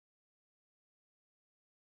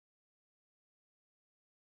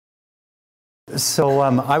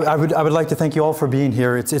I would like to thank you all for being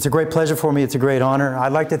here. It's a great pleasure for me. It's a great honor.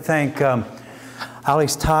 I'd like to thank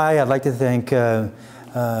Alex Tai. I'd like to thank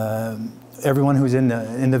everyone who's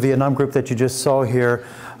in the Vietnam group that you just saw here,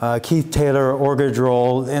 Keith Taylor, Olga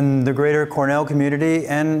Droll, and the greater Cornell community,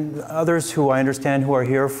 and others who I understand who are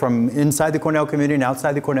here from inside the Cornell community and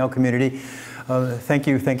outside the Cornell community. Thank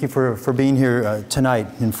you for being here tonight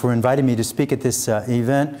and for inviting me to speak at this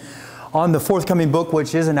event on the forthcoming book,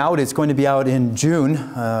 which isn't out. It's going to be out in June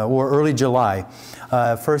or early July.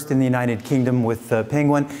 First in the United Kingdom with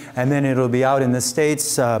Penguin, and then it'll be out in the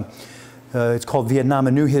States. It's called Vietnam,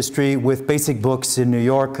 A New History, with Basic Books in New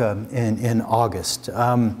York in August.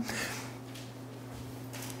 How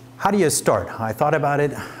do you start? I thought about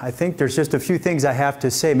it. I think there's just a few things I have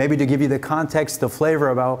to say, maybe to give you the context, the flavor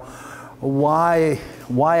about why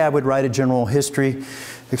I would write a general history,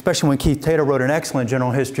 especially when Keith Taylor wrote an excellent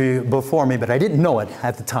general history before me, but I didn't know it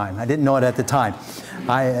at the time.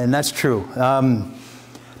 And that's true.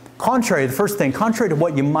 The first thing, contrary to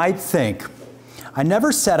what you might think, I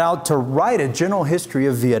never set out to write a general history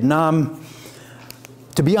of Vietnam.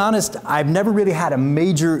 To be honest, I've never really had a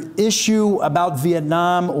major issue about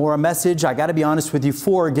Vietnam or a message, I got to be honest with you,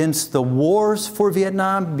 for or against the wars for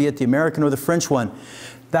Vietnam, be it the American or the French one,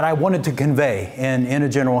 that I wanted to convey in a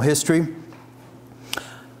general history.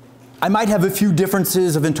 I might have a few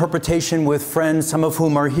differences of interpretation with friends, some of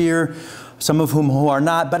whom are here, some of whom who are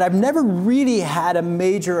not, but I've never really had a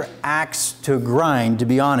major axe to grind, to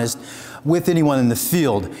be honest, with anyone in the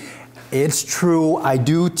field. It's true, I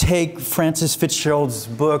do take Francis Fitzgerald's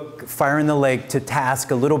book, Fire in the Lake, to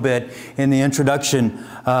task a little bit in the introduction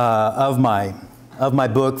of my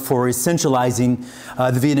book for essentializing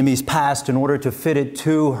the Vietnamese past in order to fit it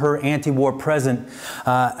to her anti-war present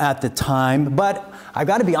at the time. But I've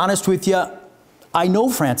got to be honest with you, I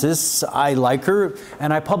know Frances, I like her,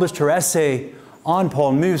 and I published her essay on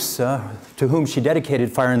Paul Muse, to whom she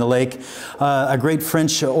dedicated Fire in the Lake, a great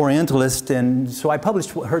French Orientalist, and so I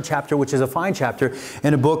published her chapter, which is a fine chapter,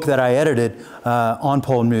 in a book that I edited on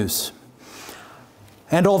Paul Muse.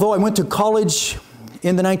 And although I went to college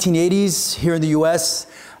in the 1980s here in the US,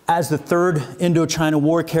 as the Third Indochina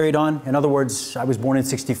War carried on, in other words, I was born in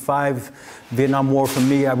 '65, Vietnam War for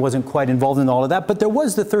me, I wasn't quite involved in all of that, but there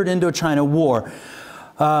was the Third Indochina War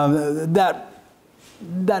that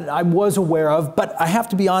I was aware of, but I have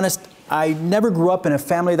to be honest, I never grew up in a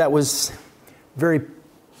family that was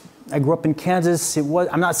I grew up in Kansas.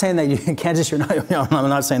 I'm not saying that in Kansas you're not, I'm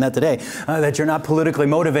not saying that today, that you're not politically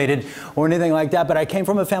motivated or anything like that, but I came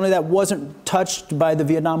from a family that wasn't touched by the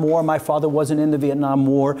Vietnam War. My father wasn't in the Vietnam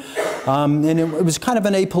War, and it was kind of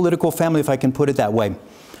an apolitical family, if I can put it that way.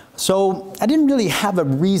 So I didn't really have a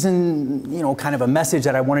reason, kind of a message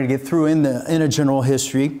that I wanted to get through in a general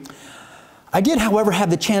history. I did, however, have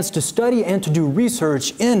the chance to study and to do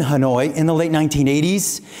research in Hanoi in the late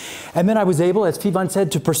 1980s. And then I was able, as Phi Van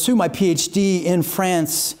said, to pursue my PhD in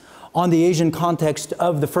France on the Asian context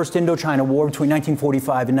of the First Indochina War between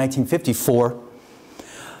 1945 and 1954.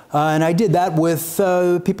 And I did that with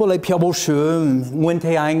people like Pierre Beaucheux and Nguyen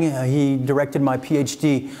Thi Anh. He directed my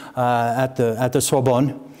PhD at the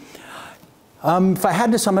Sorbonne. If I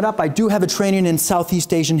had to sum it up, I do have a training in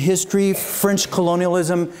Southeast Asian history, French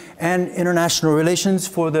colonialism, and international relations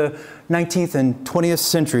for the 19th and 20th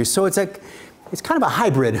century. So it's kind of a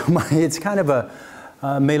hybrid. It's kind of a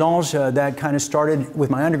mélange that kind of started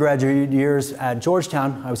with my undergraduate years at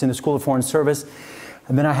Georgetown. I was in the School of Foreign Service.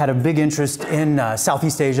 And then I had a big interest in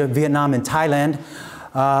Southeast Asia, Vietnam and Thailand,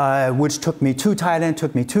 which took me to Thailand,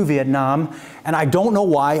 took me to Vietnam. And I don't know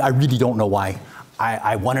why, I really don't know why.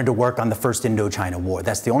 I wanted to work on the First Indochina War.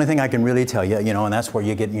 That's the only thing I can really tell you, and that's where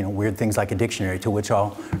you get, weird things like a dictionary, to which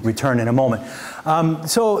I'll return in a moment.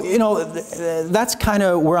 So, that's kind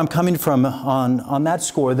of where I'm coming from on that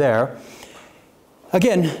score there.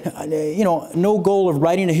 Again, no goal of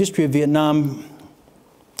writing a history of Vietnam.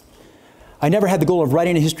 I never had the goal of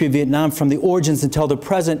writing a history of Vietnam from the origins until the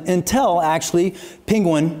present, until actually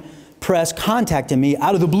Penguin Press contacted me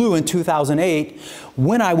out of the blue in 2008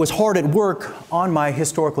 when I was hard at work on my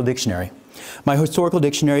historical dictionary of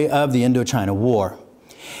the Indochina War.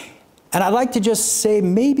 And I'd like to just say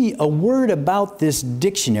maybe a word about this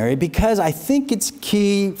dictionary, because I think it's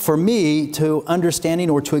key for me to understanding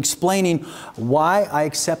or to explaining why I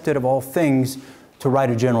accepted, of all things, to write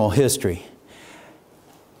a general history.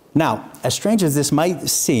 Now, as strange as this might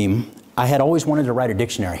seem, I had always wanted to write a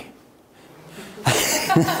dictionary.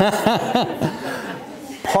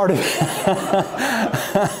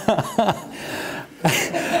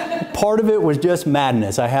 Part of it was just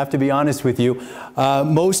madness, I have to be honest with you.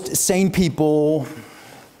 Most sane people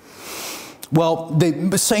Well,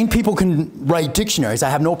 sane people can write dictionaries. I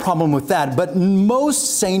have no problem with that. But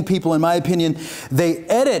most sane people, in my opinion, they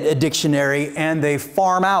edit a dictionary and they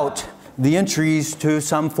farm out the entries to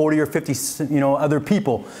some 40 or 50 other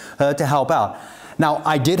people to help out. Now,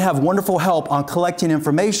 I did have wonderful help on collecting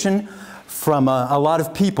information from a lot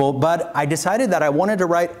of people, but I decided that I wanted to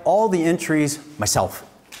write all the entries myself.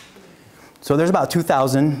 So there's about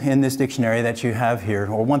 2,000 in this dictionary that you have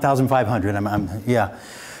here, or 1,500, yeah.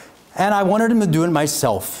 And I wanted to do it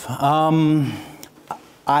myself.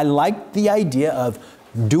 I liked the idea of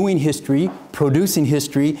doing history, producing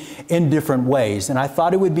history in different ways, and I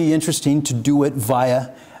thought it would be interesting to do it via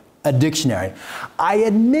a dictionary. I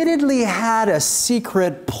admittedly had a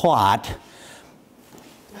secret plot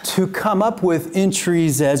to come up with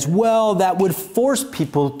entries as well that would force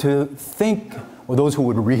people to think, or those who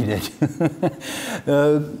would read it,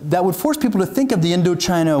 that would force people to think of the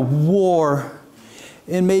Indochina War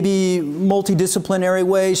in maybe multidisciplinary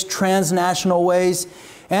ways, transnational ways,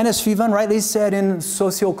 and as Fivan rightly said, in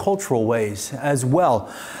sociocultural ways as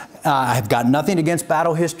well. I've got nothing against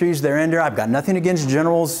battle histories, they're in there. I've got nothing against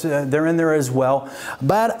generals, they're in there as well.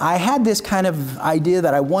 But I had this kind of idea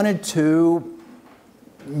that I wanted to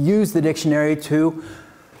use the dictionary to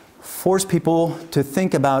force people to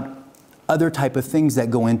think about other type of things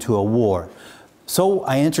that go into a war. So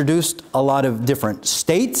I introduced a lot of different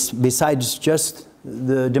states besides just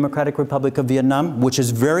the Democratic Republic of Vietnam, which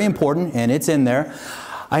is very important, and it's in there.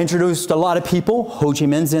 I introduced a lot of people. Ho Chi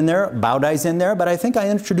Minh's in there, Bao Dai's in there, but I think I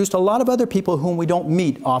introduced a lot of other people whom we don't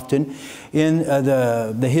meet often in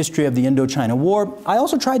the history of the Indochina War. I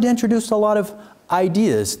also tried to introduce a lot of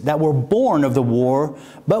ideas that were born of the war,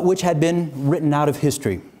 but which had been written out of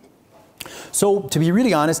history. So, to be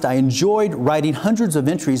really honest, I enjoyed writing hundreds of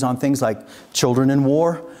entries on things like children in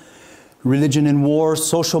war, religion in war,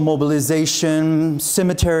 social mobilization,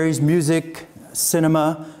 cemeteries, music,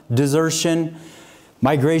 cinema, desertion,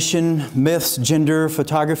 migration, myths, gender,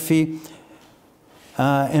 photography,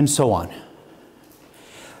 and so on.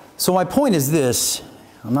 So my point is this,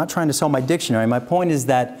 I'm not trying to sell my dictionary, my point is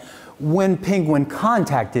that when Penguin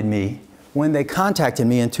contacted me, when they contacted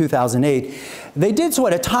me in 2008, they did so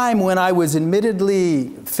at a time when I was admittedly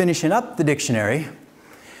finishing up the dictionary.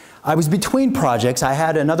 I was between projects. I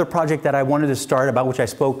had another project that I wanted to start, about which I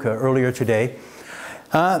spoke earlier today.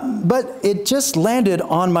 But it just landed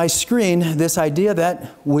on my screen, this idea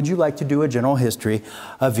that, would you like to do a general history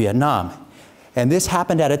of Vietnam? And this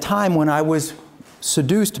happened at a time when I was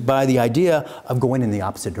seduced by the idea of going in the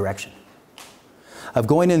opposite direction. Of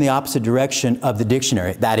going in the opposite direction of the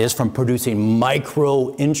dictionary. That is, from producing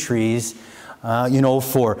micro entries,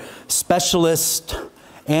 for specialists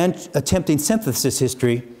and attempting synthesis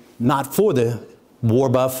history, not for the war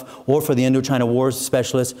buff or for the Indochina Wars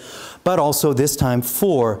specialist, but also this time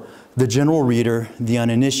for the general reader, the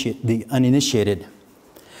uninitiated.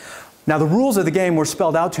 Now, the rules of the game were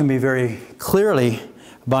spelled out to me very clearly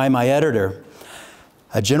by my editor.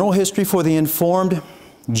 A general history for the informed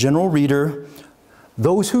general reader,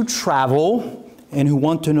 those who travel and who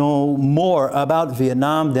want to know more about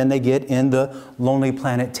Vietnam than they get in the Lonely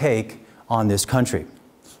Planet take on this country.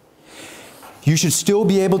 You should still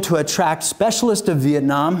be able to attract specialists of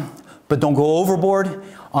Vietnam, but don't go overboard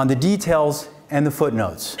on the details and the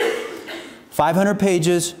footnotes. 500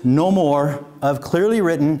 pages, no more, of clearly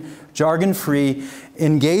written, jargon-free,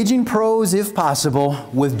 engaging prose if possible,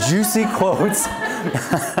 with juicy quotes.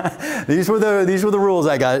 These were the rules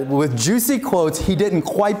I got. With juicy quotes, he didn't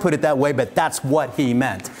quite put it that way, but that's what he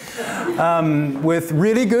meant. With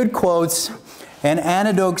really good quotes and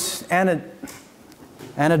anecdotes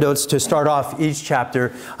to start off each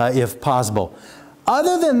chapter, if possible.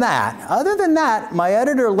 Other than that, my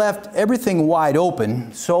editor left everything wide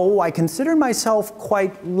open, so I consider myself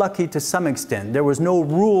quite lucky to some extent. There was no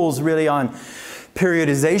rules really on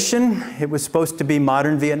periodization. It was supposed to be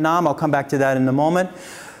modern Vietnam. I'll come back to that in a moment.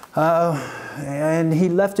 And he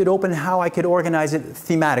left it open how I could organize it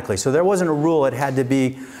thematically. So there wasn't a rule. It had to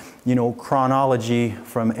be, chronology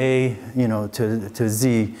from A, to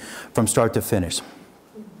Z, from start to finish.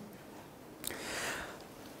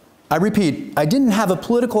 I repeat, I didn't have a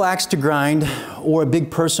political axe to grind or a big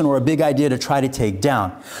person or a big idea to try to take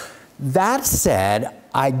down. That said,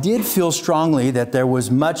 I did feel strongly that there was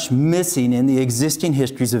much missing in the existing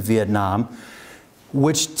histories of Vietnam,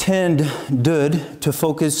 which tended to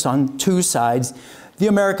focus on two sides, the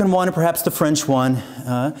American one and perhaps the French one,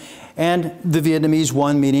 and the Vietnamese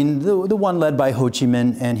one, meaning the one led by Ho Chi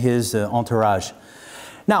Minh and his entourage.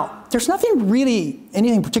 Now, there's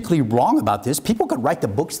anything particularly wrong about this. People can write the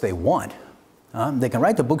books they want. They can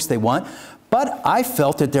write the books they want, But I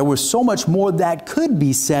felt that there was so much more that could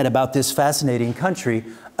be said about this fascinating country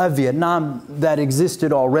of Vietnam that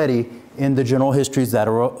existed already in the general histories that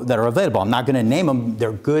are available. I'm not going to name them.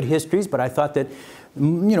 They're good histories, but I thought that,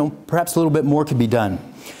 you know, perhaps a little bit more could be done.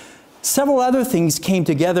 Several other things came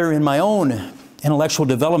together in my own intellectual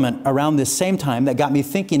development around this same time that got me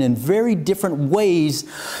thinking in very different ways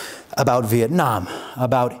about Vietnam,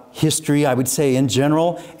 about history, I would say, in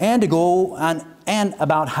general, and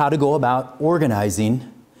about how to go about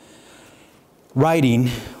organizing, writing,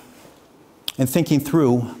 and thinking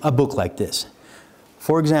through a book like this.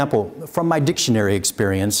 For example, from my dictionary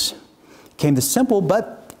experience came the simple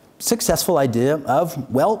but successful idea of,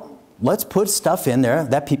 well, let's put stuff in there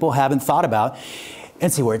that people haven't thought about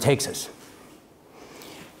and see where it takes us.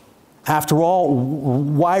 After all,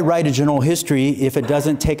 why write a general history if it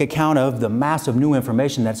doesn't take account of the massive new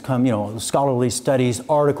information that's come, you know, scholarly studies,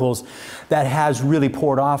 articles that has really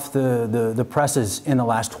poured off the presses in the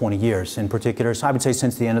last 20 years in particular. So I would say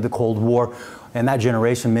since the end of the Cold War, and that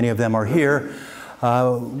generation, many of them are here.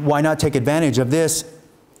 Why not take advantage of this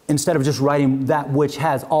instead of just writing that which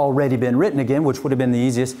has already been written again, which would have been the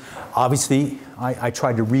easiest? Obviously, I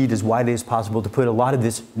tried to read as widely as possible to put a lot of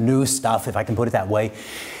this new stuff, if I can put it that way,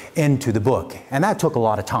 into the book. And that took a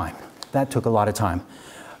lot of time.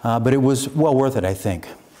 But it was well worth it, I think.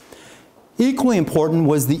 Equally important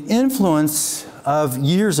was the influence of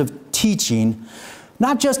years of teaching,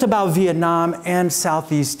 not just about Vietnam and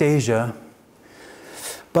Southeast Asia,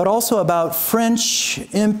 but also about French,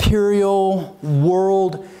 imperial,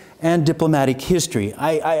 world, and diplomatic history.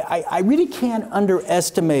 I really can't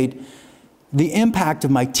underestimate the impact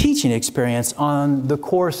of my teaching experience on the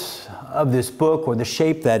course of this book, or the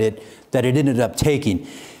shape that it ended up taking.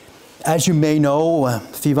 As you may know,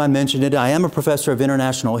 Fivan mentioned it, I am a professor of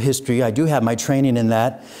international history. I do have my training in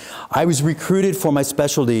that. I was recruited for my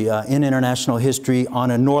specialty in international history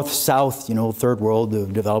on a north-south, you know, third world, the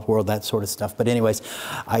developed world, that sort of stuff. But anyways,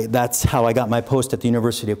 that's how I got my post at the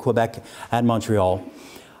University of Quebec at Montreal.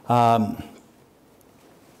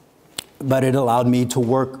 But it allowed me to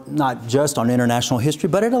work not just on international history,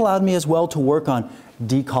 but it allowed me as well to work on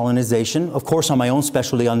decolonization, of course on my own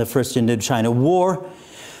specialty on the First Indochina War.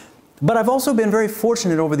 But I've also been very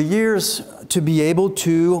fortunate over the years to be able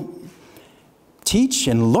to teach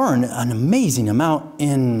and learn an amazing amount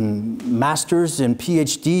in master's and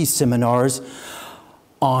PhD seminars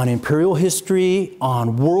on imperial history,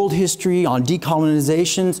 on world history, on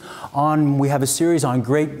decolonizations, we have a series on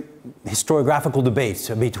great historiographical debates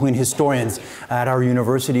between historians at our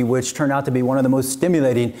university, which turned out to be one of the most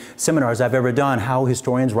stimulating seminars I've ever done, how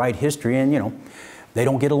historians write history, and, you know, they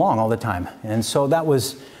don't get along all the time. And so that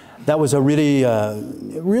was a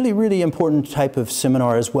really important type of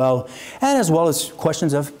seminar as well, and as well as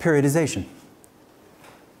questions of periodization.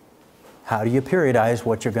 How do you periodize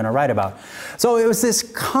what you're going to write about? So it was this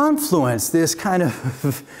confluence, this kind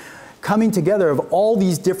of coming together of all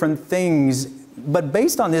these different things, but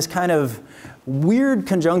based on this kind of weird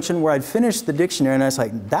conjunction where I'd finished the dictionary and I was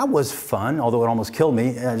like, that was fun, although it almost killed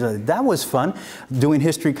me. That was fun, doing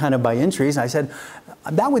history kind of by entries. I said,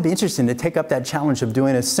 that would be interesting to take up that challenge of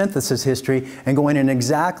doing a synthesis history and going in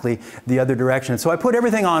exactly the other direction. So I put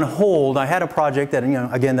everything on hold. I had a project that, you know,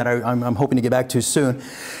 again, that I'm hoping to get back to soon.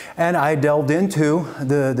 And I delved into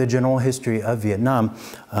the general history of Vietnam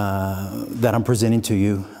that I'm presenting to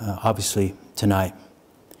you, obviously, tonight.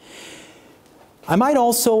 I might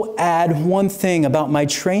also add one thing about my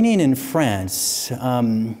training in France.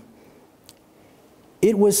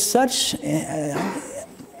 It was such, I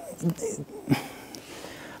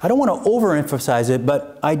don't want to overemphasize it,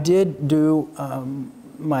 but I did do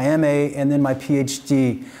my MA and then my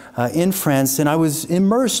PhD in France, and I was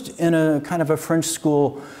immersed in a kind of a French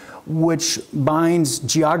school which binds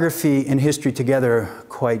geography and history together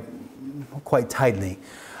quite tightly.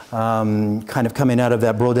 Kind of coming out of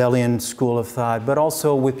that Brodelian school of thought, but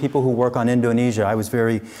also with people who work on Indonesia. I was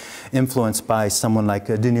very influenced by someone like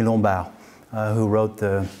Denis Lombard, who wrote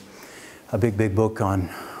a big book on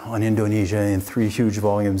Indonesia in 3 huge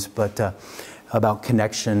volumes, but about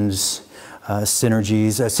connections,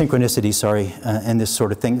 synergies, synchronicity, sorry, and this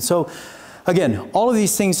sort of thing. So again, all of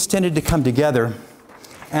these things tended to come together,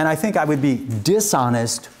 and I think I would be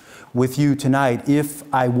dishonest with you tonight if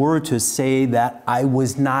I were to say that I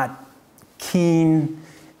was not keen,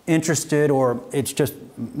 interested, or it's just,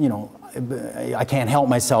 you know, I can't help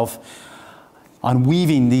myself on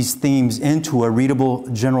weaving these themes into a readable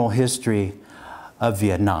general history of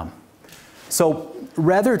Vietnam. So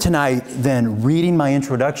rather tonight than reading my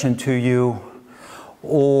introduction to you,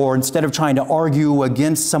 or instead of trying to argue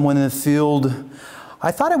against someone in the field, I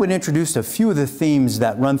thought I would introduce a few of the themes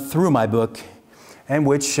that run through my book and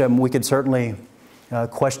which we could certainly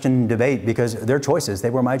question and debate, because they're choices. They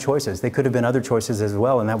were my choices. They could have been other choices as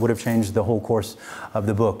well, and that would have changed the whole course of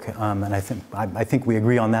the book. And I think we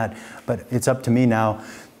agree on that, but it's up to me now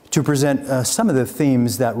to present some of the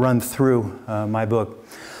themes that run through my book.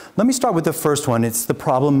 Let me start with the first one. It's the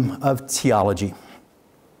problem of theology.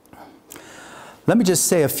 Let me just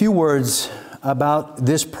say a few words about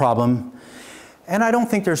this problem, and I don't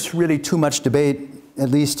think there's really too much debate, at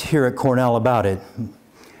least here at Cornell, about it.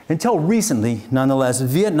 Until recently, nonetheless,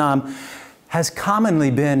 Vietnam has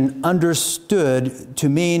commonly been understood to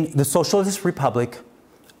mean the Socialist Republic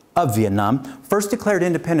of Vietnam, first declared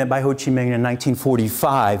independent by Ho Chi Minh in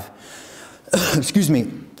 1945, excuse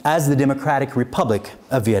me, as the Democratic Republic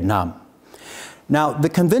of Vietnam. Now, the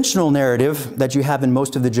conventional narrative that you have in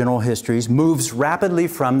most of the general histories moves rapidly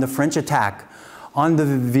from the French attack on the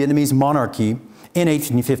Vietnamese monarchy in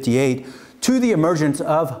 1858 to the emergence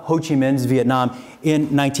of Ho Chi Minh's Vietnam in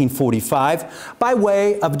 1945 by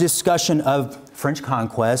way of discussion of French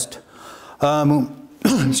conquest,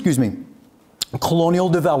 excuse me, colonial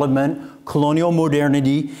development, colonial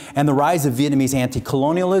modernity, and the rise of Vietnamese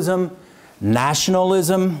anti-colonialism,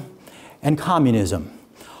 nationalism, and communism.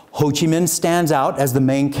 Ho Chi Minh stands out as the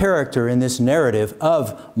main character in this narrative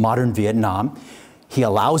of modern Vietnam. He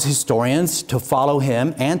allows historians to follow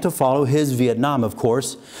him and to follow his Vietnam, of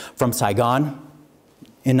course, from Saigon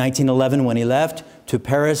in 1911 when he left, to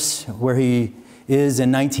Paris where he is in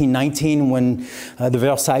 1919 when the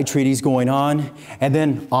Versailles Treaty is going on, and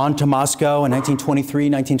then on to Moscow in 1923,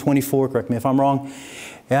 1924, correct me if I'm wrong,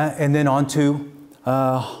 yeah, and then on to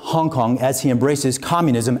Hong Kong as he embraces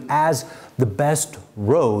communism as the best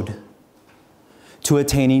road to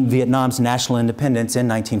attaining Vietnam's national independence in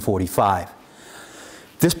 1945.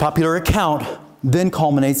 This popular account then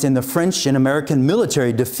culminates in the French and American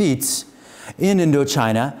military defeats in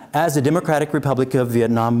Indochina as the Democratic Republic of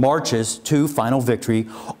Vietnam marches to final victory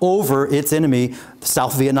over its enemy,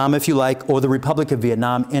 South Vietnam if you like, or the Republic of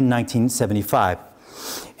Vietnam in 1975.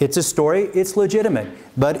 It's a story, it's legitimate,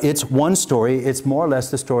 but it's one story. It's more or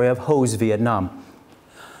less the story of Ho's Vietnam.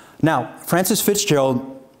 Now, Frances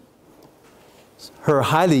Fitzgerald, her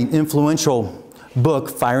highly influential book,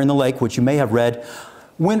 Fire in the Lake, which you may have read,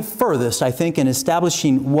 went furthest, I think, in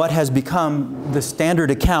establishing what has become the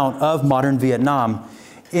standard account of modern Vietnam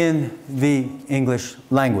in the English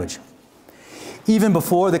language. Even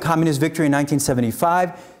before the communist victory in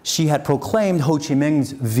 1975, she had proclaimed Ho Chi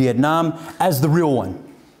Minh's Vietnam as the real one.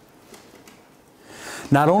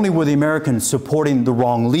 Not only were the Americans supporting the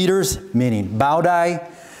wrong leaders, meaning Bao Dai,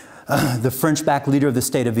 the French-backed leader of the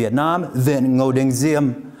state of Vietnam, then Ngo Dinh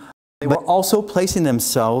Diem, they were also placing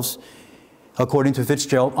themselves, according to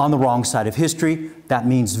Fitzgerald, on the wrong side of history. That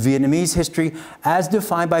means Vietnamese history, as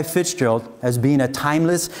defined by Fitzgerald as being a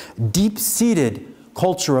timeless, deep-seated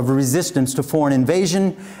culture of resistance to foreign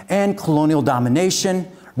invasion and colonial domination,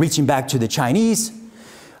 reaching back to the Chinese,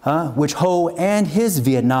 which Ho and his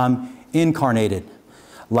Vietnam incarnated.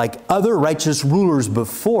 Like other righteous rulers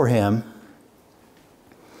before him,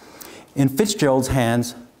 in Fitzgerald's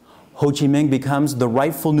hands, Ho Chi Minh becomes the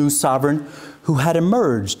rightful new sovereign who had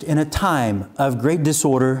emerged in a time of great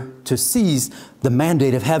disorder to seize the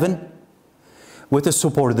mandate of heaven with the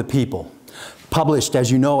support of the people. Published,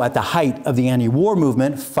 as you know, at the height of the anti-war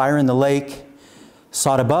movement, Fire in the Lake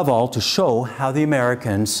sought above all to show how the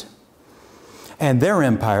Americans and their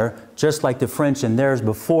empire, just like the French and theirs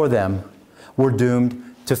before them, were doomed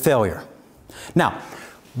to failure. Now,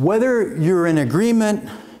 whether you're in agreement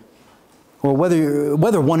or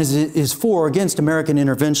whether one is for or against American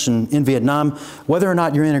intervention in Vietnam, whether or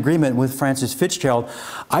not you're in agreement with Frances Fitzgerald,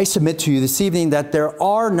 I submit to you this evening that there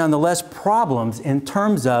are nonetheless problems in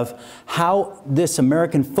terms of how this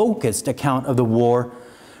American-focused account of the war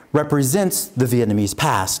represents the Vietnamese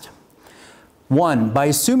past. One, by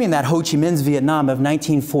assuming that Ho Chi Minh's Vietnam of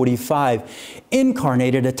 1945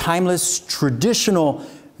 incarnated a timeless, traditional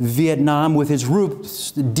Vietnam with its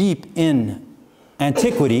roots deep in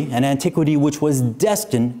antiquity, an antiquity which was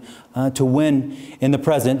destined to win in the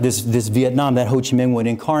present, this Vietnam that Ho Chi Minh would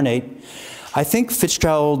incarnate, I think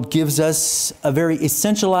Fitzgerald gives us a very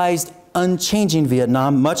essentialized, unchanging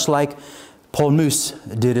Vietnam, much like Paul Moose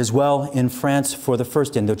did as well in France for the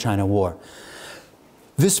First Indochina War.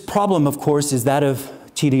 This problem, of course, is that of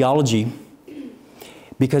teleology,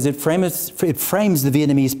 because it frames the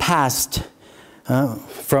Vietnamese past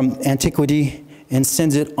from antiquity and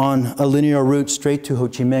sends it on a linear route straight to Ho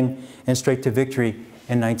Chi Minh and straight to victory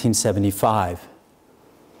in 1975.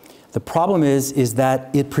 The problem is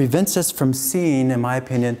that it prevents us from seeing, in my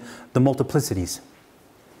opinion, the multiplicities.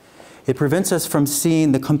 It prevents us from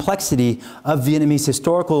seeing the complexity of Vietnamese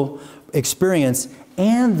historical experience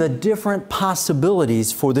and the different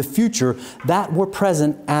possibilities for the future that were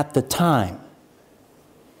present at the time.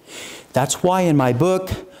 That's why in my book,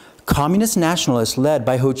 communist nationalists led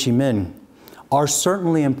by Ho Chi Minh are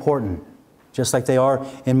certainly important, just like they are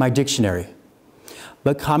in my dictionary.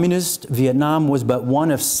 But communist Vietnam was but one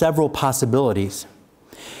of several possibilities.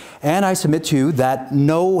 And I submit to you that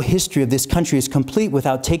no history of this country is complete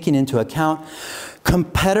without taking into account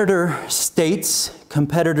competitor states,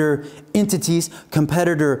 competitor entities,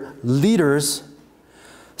 competitor leaders,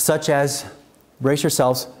 such as, brace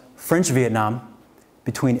yourselves, French Vietnam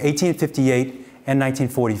between 1858 and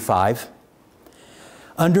 1945,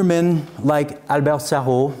 under men like Albert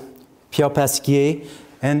Sarraut, Pierre Pasquier,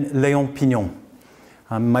 and Léon Pignon.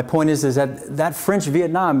 My point is that French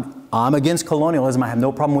Vietnam, I'm against colonialism, I have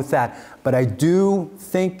no problem with that, but I do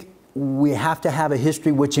think we have to have a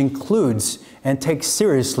history which includes and takes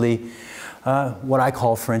seriously what I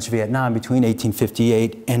call French Vietnam between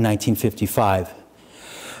 1858 and 1955.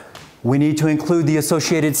 We need to include the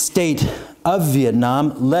associated state of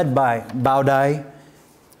Vietnam led by Bao Dai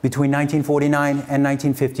between 1949 and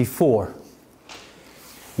 1954.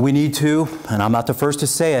 We need to, and I'm not the first to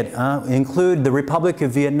say it, include the Republic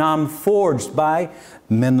of Vietnam forged by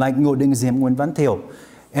men like Ngo Dinh Diem, Nguyen Van Thieu,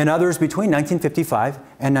 and others between 1955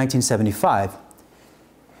 and 1975.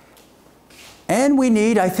 And we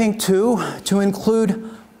need, I think, too, to include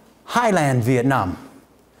Highland Vietnam,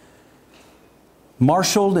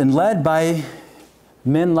 marshaled and led by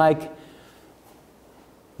men like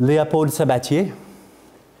Léopold Sabatier,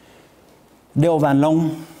 Leo Van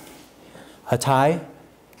Long, Hatay,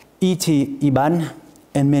 E.T. Iban,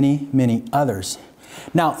 and many, many others.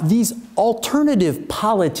 Now, these alternative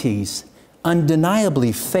polities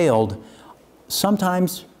undeniably failed,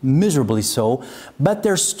 sometimes miserably so, but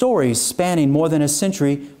their stories spanning more than a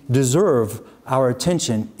century deserve our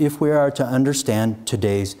attention if we are to understand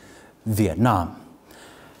today's Vietnam.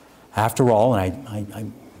 After all,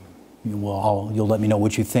 and you'll let me know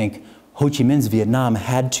what you think, Ho Chi Minh's Vietnam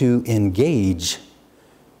had to engage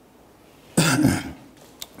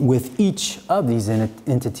with each of these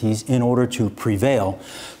entities in order to prevail,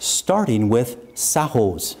 starting with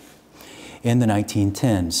Sarraut's in the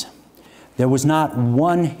 1910s. There was not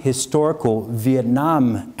one historical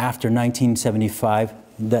Vietnam after 1975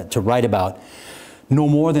 to write about, no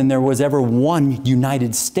more than there was ever one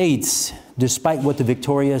United States, despite what the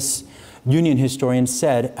victorious Union historian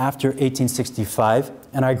said after 1865.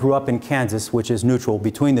 And I grew up in Kansas, which is neutral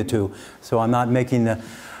between the two, so I'm not making the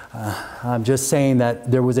I'm just saying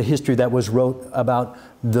that there was a history that was wrote about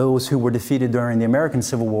those who were defeated during the American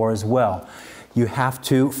Civil War as well. You have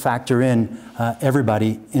to factor in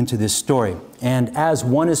everybody into this story. And as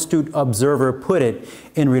one astute observer put it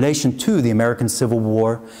in relation to the American Civil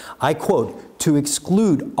War, I quote, "To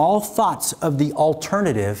exclude all thoughts of the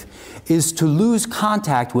alternative is to lose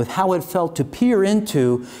contact with how it felt to peer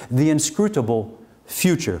into the inscrutable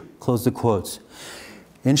future," close the quotes.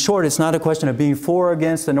 In short, it's not a question of being for or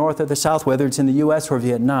against the North or the South, whether it's in the U.S. or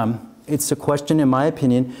Vietnam. It's a question, in my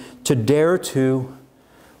opinion, to dare to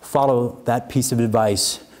follow that piece of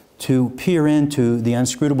advice, to peer into the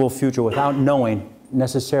inscrutable future without knowing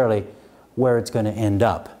necessarily where it's going to end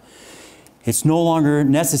up. It's no longer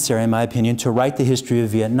necessary, in my opinion, to write the history of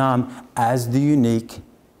Vietnam as the unique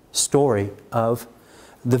story of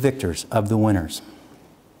the victors, of the winners.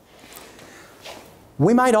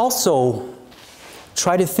 We might also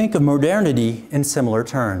try to think of modernity in similar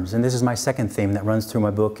terms, and this is my second theme that runs through my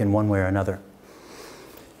book in one way or another.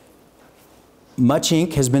 Much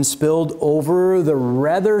ink has been spilled over the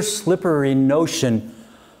rather slippery notion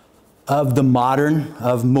of the modern,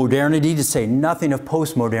 of modernity, to say nothing of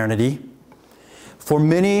postmodernity. For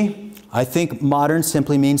many, I think modern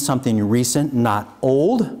simply means something recent, not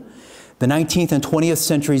old. The 19th and 20th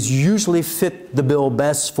centuries usually fit the bill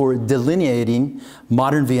best for delineating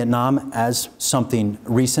modern Vietnam as something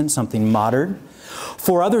recent, something modern.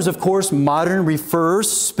 For others, of course, modern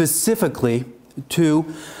refers specifically to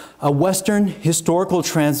a Western historical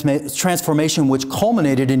transformation which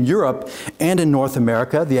culminated in Europe and in North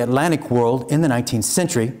America, the Atlantic world, in the 19th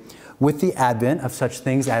century, with the advent of such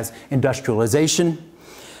things as industrialization,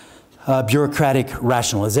 bureaucratic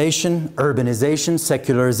rationalization, urbanization,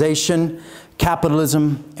 secularization,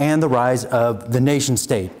 capitalism, and the rise of the nation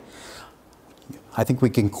state. I think we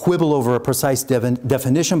can quibble over a precise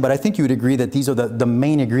definition, but I think you would agree that these are the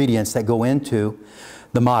main ingredients that go into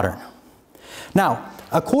the modern. Now,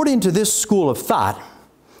 according to this school of thought,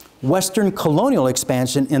 Western colonial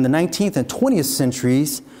expansion in the 19th and 20th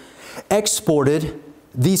centuries exported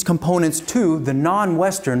these components to the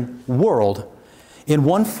non-Western world in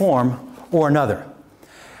one form or another.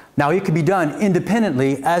 Now, it could be done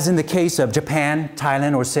independently, as in the case of Japan,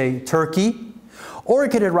 Thailand, or say Turkey, or it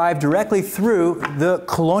could arrive directly through the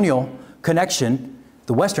colonial connection,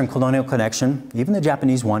 the Western colonial connection, even the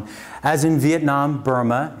Japanese one, as in Vietnam,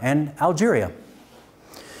 Burma, and Algeria.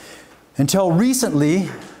 Until recently,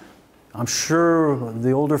 I'm sure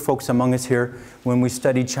the older folks among us here, when we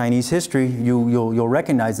studied Chinese history, you'll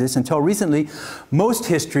recognize this. Until recently, most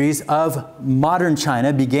histories of modern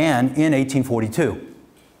China began in 1842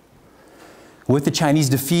 with the Chinese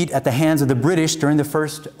defeat at the hands of the British during the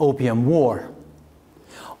First Opium War.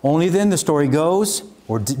 Only then, the story goes,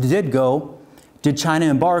 or did go, did China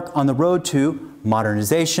embark on the road to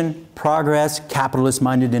modernization, progress,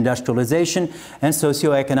 capitalist-minded industrialization, and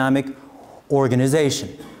socioeconomic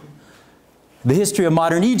organization. The history of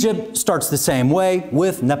modern Egypt starts the same way,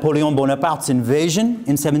 with Napoleon Bonaparte's invasion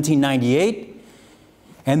in 1798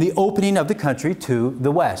 and the opening of the country to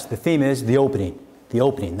the West. The theme is the opening. The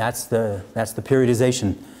opening, that's the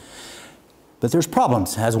periodization. But there's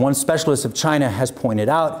problems. As one specialist of China has pointed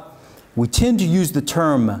out, we tend to use the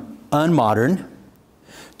term unmodern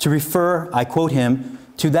to refer, I quote him,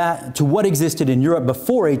 to what existed in Europe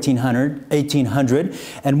before 1800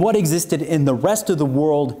 and what existed in the rest of the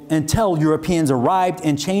world until Europeans arrived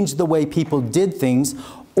and changed the way people did things,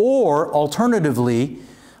 or alternatively,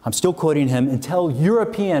 I'm still quoting him, until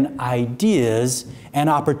European ideas and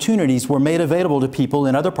opportunities were made available to people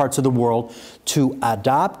in other parts of the world to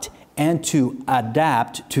adopt and to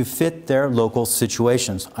adapt to fit their local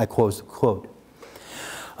situations. I quote.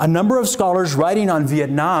 A number of scholars writing on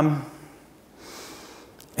Vietnam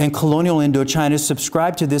and colonial Indochina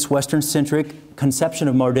subscribe to this Western-centric conception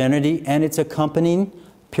of modernity and its accompanying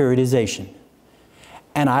periodization.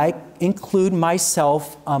 And I include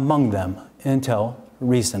myself among them until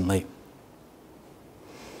recently.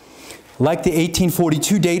 Like the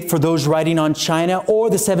 1842 date for those writing on China or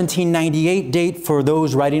the 1798 date for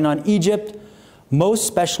those writing on Egypt, most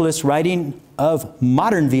specialists writing of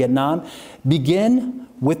modern Vietnam begin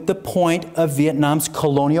with the point of Vietnam's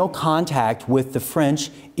colonial contact with the French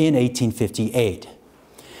in 1858.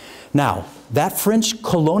 Now, that French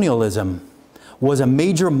colonialism was a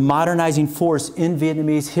major modernizing force in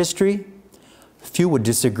Vietnamese history. Few would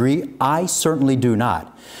disagree. I certainly do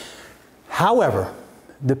not. However,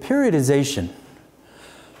 the periodization,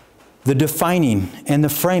 the defining and the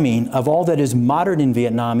framing of all that is modern in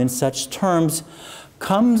Vietnam in such terms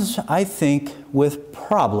comes, I think, with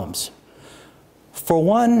problems. For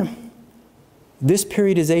one, this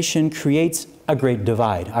periodization creates a great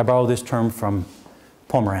divide. I borrow this term from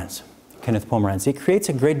Pomerantz, Kenneth Pomerantz. It creates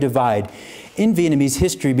a great divide in Vietnamese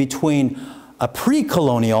history between a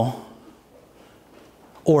pre-colonial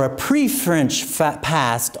or a pre-French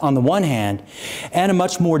past on the one hand, and a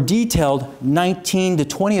much more detailed 19th to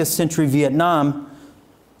 20th century Vietnam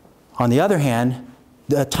on the other hand,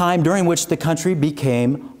 a time during which the country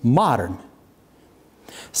became modern.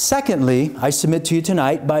 Secondly, I submit to you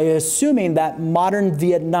tonight, by assuming that modern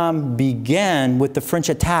Vietnam began with the French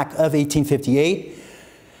attack of 1858,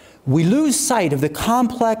 we lose sight of the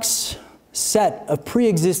complex set of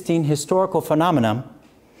pre-existing historical phenomena.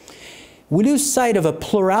 We lose sight of a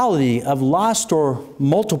plurality of lost or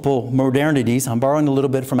multiple modernities, I'm borrowing a little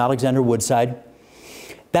bit from Alexander Woodside,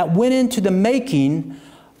 that went into the making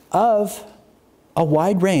of a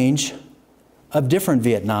wide range of different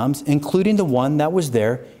Vietnams, including the one that was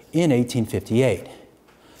there in 1858.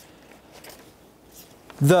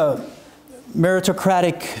 The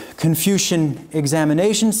meritocratic Confucian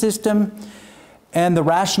examination system and the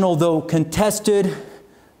rational, though contested,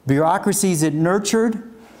 bureaucracies it nurtured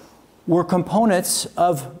were components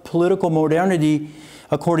of political modernity,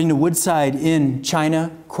 according to Woodside, in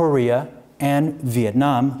China, Korea, and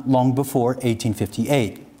Vietnam long before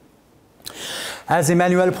 1858. As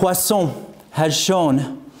Emmanuel Poisson has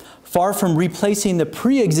shown, far from replacing the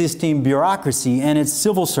pre-existing bureaucracy and its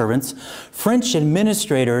civil servants, French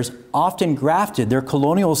administrators often grafted their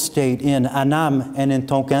colonial state in Annam and in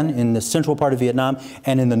Tonkin, in the central part of Vietnam,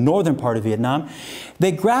 and in the northern part of Vietnam.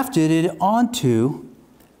 They grafted it onto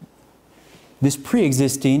this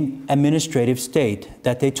pre-existing administrative state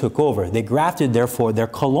that they took over. They grafted, therefore, their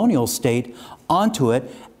colonial state onto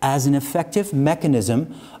it as an effective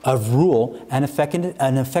mechanism of rule, an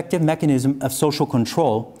effective mechanism of social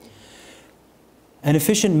control, an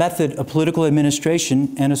efficient method of political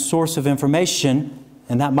administration, and a source of information,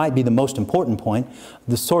 and that might be the most important point,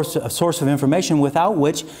 a source of information without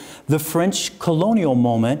which the French colonial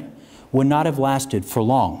moment would not have lasted for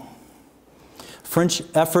long. French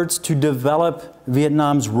efforts to develop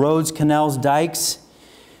Vietnam's roads, canals, dikes,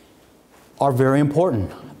 are very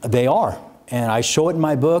important. They are. And I show it in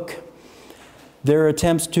my book. Their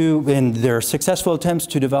attempts to, and their successful attempts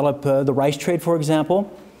to develop the rice trade, for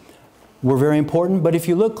example, were very important. But if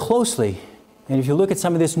you look closely, and if you look at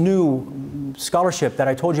some of this new scholarship that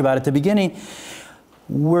I told you about at the beginning,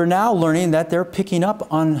 we're now learning that they're picking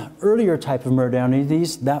up on earlier type of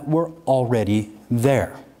modernities that were already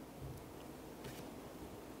there.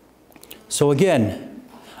 So again,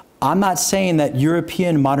 I'm not saying that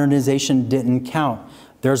European modernization didn't count.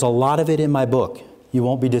 There's a lot of it in my book. You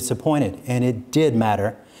won't be disappointed, and it did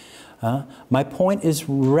matter. My point is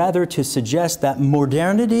rather to suggest that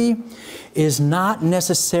modernity is not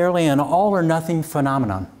necessarily an all-or-nothing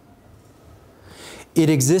phenomenon. It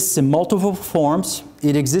exists in multiple forms,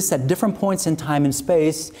 it exists at different points in time and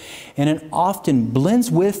space, and it often blends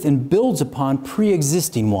with and builds upon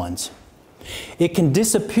pre-existing ones. It can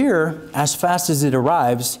disappear as fast as it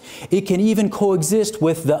arrives. It can even coexist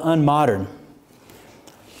with the unmodern.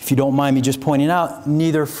 If you don't mind me just pointing out,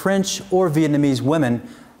 neither French or Vietnamese women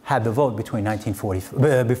had the vote before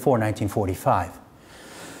 1945.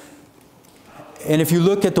 And if you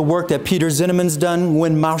look at the work that Peter Zinnemann's done,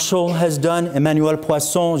 Win Marshall has done, Emmanuel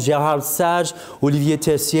Poisson, Gérard Sage, Olivier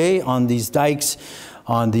Tessier on these dikes,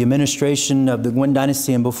 on the administration of the Nguyen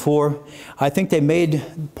dynasty and before, I think they made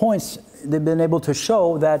points, they've been able to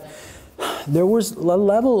show that there was a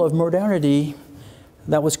level of modernity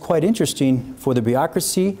that was quite interesting for the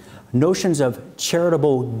bureaucracy, notions of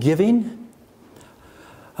charitable giving,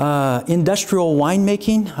 industrial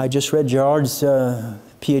winemaking. I just read Gerard's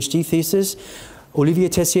PhD thesis. Olivier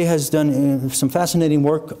Tessier has done some fascinating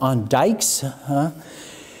work on dikes.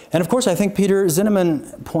 And of course, I think Peter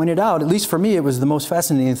Zinnemann pointed out, at least for me, it was the most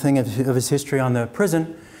fascinating thing of his history on the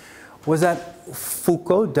prison, was that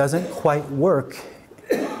Foucault doesn't quite work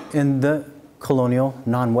in the colonial,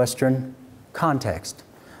 non-Western context.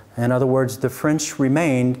 In other words, the French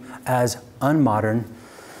remained as unmodern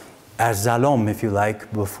as Zalom, if you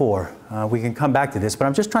like, before. We can come back to this, but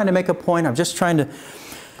I'm just trying to make a point. I'm just trying to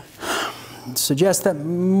suggest that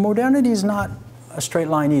modernity is not a straight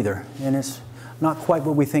line either, and it's not quite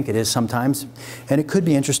what we think it is sometimes, and it could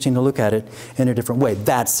be interesting to look at it in a different way.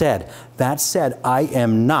 That said, I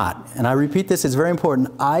am not, and I repeat this, it's very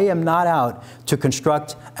important, I am not out to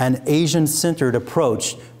construct an Asian-centered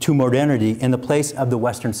approach to modernity in the place of the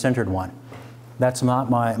Western-centered one. That's not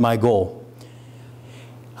my goal.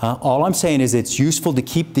 All I'm saying is it's useful to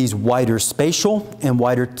keep these wider spatial and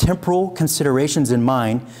wider temporal considerations in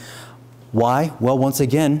mind. Why? Well, once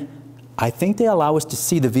again, I think they allow us to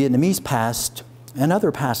see the Vietnamese past and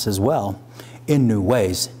other pasts as well in new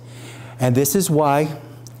ways. And this is why,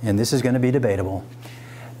 and this is going to be debatable,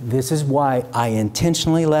 this is why I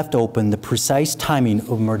intentionally left open the precise timing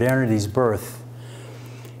of modernity's birth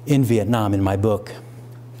in Vietnam in my book,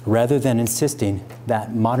 rather than insisting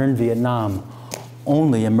that modern Vietnam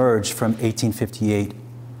only emerged from 1858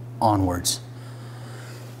 onwards.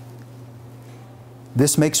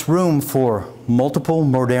 This makes room for multiple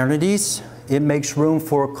modernities. It makes room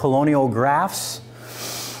for colonial graphs.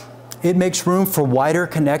 It makes room for wider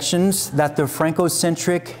connections that the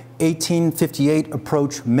Franco-centric 1858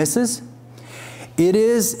 approach misses. It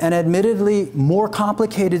is an admittedly more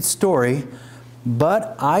complicated story,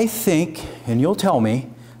 but I think, and you'll tell me,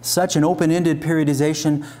 such an open-ended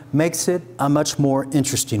periodization makes it a much more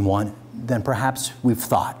interesting one than perhaps we've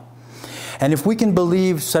thought. And if we can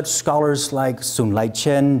believe such scholars like Sun Lai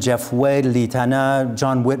Chen, Jeff Wade, Lee Tana,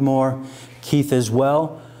 John Whitmore, Keith as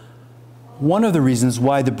well, one of the reasons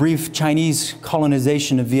why the brief Chinese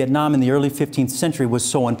colonization of Vietnam in the early 15th century was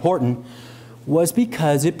so important was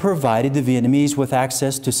because it provided the Vietnamese with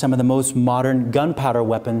access to some of the most modern gunpowder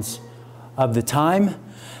weapons of the time,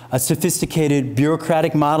 a sophisticated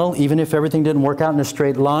bureaucratic model, even if everything didn't work out in a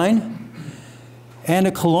straight line, and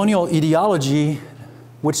a colonial ideology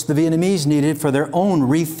which the Vietnamese needed for their own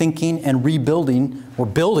rethinking and rebuilding or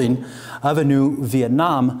building of a new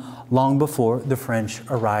Vietnam long before the French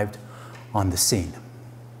arrived on the scene.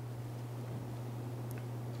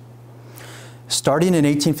 Starting in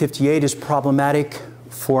 1858 is problematic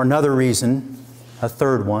for another reason, a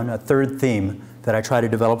third theme that I try to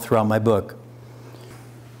develop throughout my book.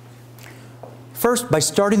 First, by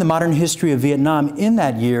starting the modern history of Vietnam in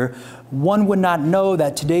that year, one would not know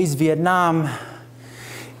that today's Vietnam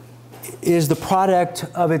is the product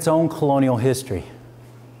of its own colonial history.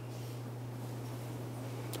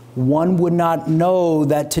 One would not know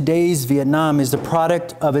that today's Vietnam is the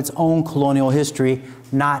product of its own colonial history,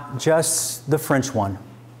 not just the French one.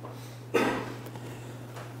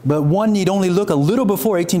 But one need only look a little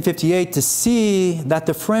before 1858 to see that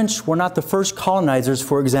the French were not the first colonizers,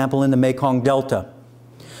 for example, in the Mekong Delta,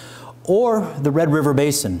 or the Red River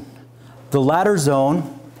Basin. The latter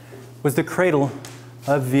zone was the cradle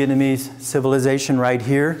of Vietnamese civilization right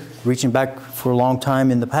here, reaching back for a long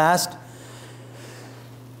time in the past.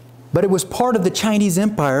 But it was part of the Chinese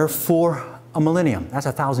Empire for a millennium. That's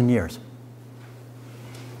 1,000 years.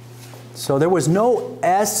 So there was no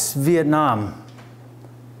Vietnam.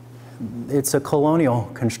 It's a colonial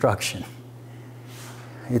construction.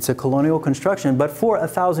 It's a colonial construction, but for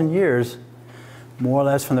 1,000 years, more or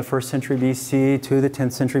less from the 1st century BC to the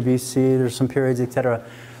 10th century BC, there's some periods, etc.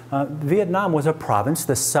 Vietnam was a province,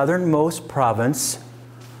 the southernmost province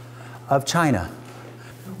of China.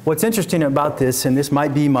 What's interesting about this, and this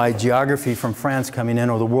might be my geography from France coming in,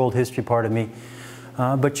 or the world history part of me,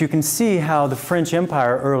 but you can see how the French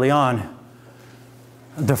Empire early on,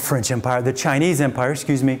 the Chinese Empire,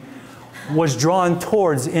 excuse me, was drawn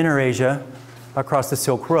towards Inner Asia across the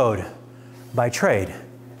Silk Road by trade.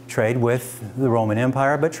 Trade with the Roman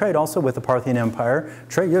Empire, but trade also with the Parthian Empire.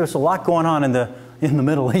 There's a lot going on in the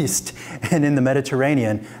Middle East and in the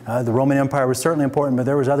Mediterranean. The Roman Empire was certainly important, but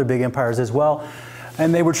there was other big empires as well.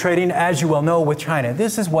 And they were trading, as you well know, with China.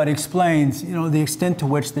 This is what explains, the extent to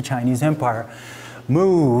which the Chinese Empire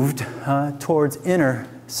moved towards inner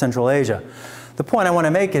Central Asia. The point I want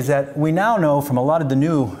to make is that we now know from a lot of the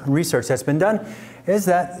new research that's been done is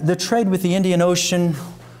that the trade with the Indian Ocean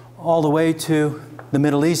all the way to the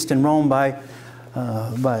Middle East and Rome by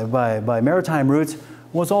maritime routes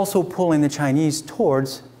was also pulling the Chinese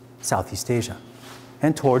towards Southeast Asia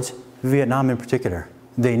and towards Vietnam in particular.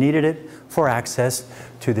 They needed it for access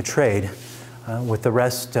to the trade with the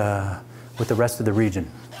rest of the region.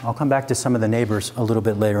 I'll come back to some of the neighbors a little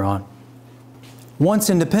bit later on. Once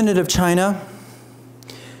independent of China,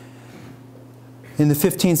 in the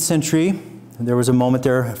 15th century, there was a moment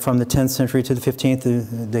there from the 10th century to the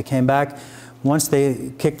 15th, they came back. Once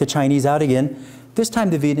they kicked the Chinese out again, this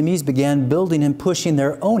time the Vietnamese began building and pushing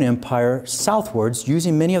their own empire southwards,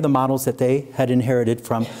 using many of the models that they had inherited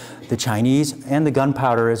from the Chinese, and the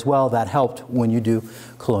gunpowder as well that helped when you do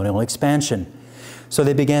colonial expansion. So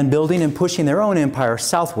they began building and pushing their own empire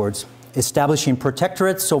southwards, establishing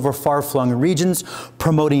protectorates over far-flung regions,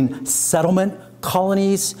 promoting settlement,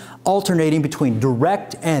 colonies, alternating between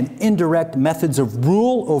direct and indirect methods of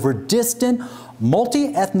rule over distant,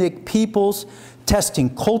 multi-ethnic peoples, testing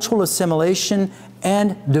cultural assimilation,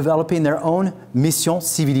 and developing their own mission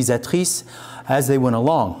civilisatrice as they went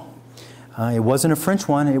along. It wasn't a French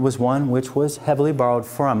one, it was one which was heavily borrowed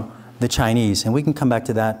from the Chinese, and we can come back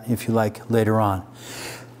to that, if you like, later on.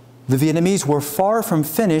 The Vietnamese were far from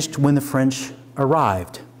finished when the French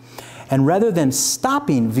arrived. And rather than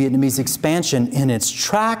stopping Vietnamese expansion in its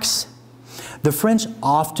tracks, the French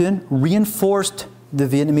often reinforced the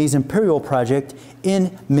Vietnamese imperial project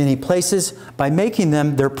in many places by making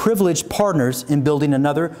them their privileged partners in building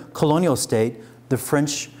another colonial state, the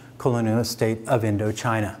French colonial state of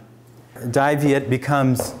Indochina. Dai Viet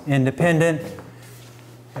becomes independent,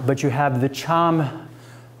 but you have the Cham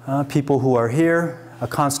people who are here, a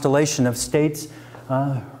constellation of states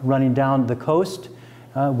running down the coast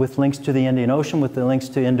with links to the Indian Ocean, with the links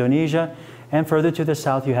to Indonesia, and further to the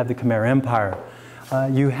south you have the Khmer Empire.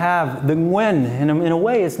 You have the Nguyen, in a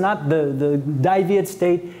way it's not the Dai Viet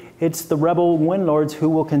state, it's the rebel Nguyen lords who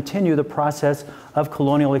will continue the process of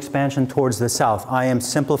colonial expansion towards the south. I am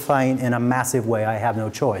simplifying in a massive way, I have no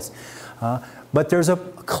choice. But there's a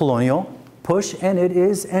colonial push, and it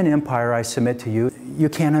is an empire, I submit to you. You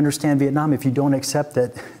can't understand Vietnam if you don't accept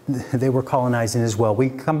that they were colonizing as well. We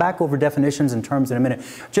come back over definitions and terms in a minute.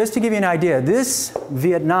 Just to give you an idea, this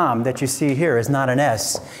Vietnam that you see here is not an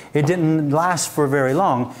S. It didn't last for very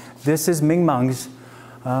long. This is Minh Mung's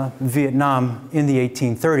Vietnam in the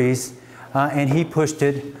 1830s, and he pushed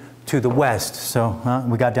it to the west. So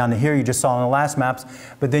we got down to here, you just saw on the last maps,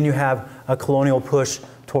 but then you have a colonial push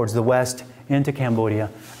towards the west into Cambodia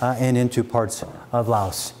and into parts of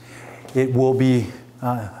Laos. It will be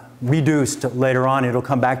reduced later on. It'll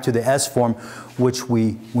come back to the S form, which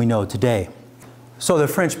we know today. So the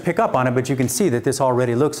French pick up on it, but you can see that this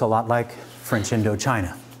already looks a lot like French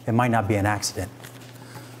Indochina. It might not be an accident.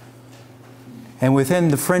 And within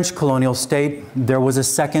the French colonial state, there was a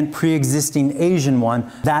second pre-existing Asian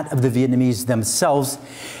one, that of the Vietnamese themselves.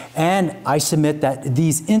 And I submit that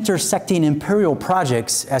these intersecting imperial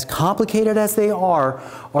projects, as complicated as they are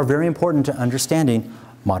very important to understanding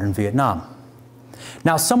modern Vietnam.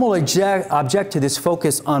 Now, some will object to this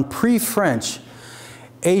focus on pre-French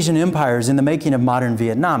Asian empires in the making of modern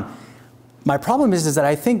Vietnam. My problem is that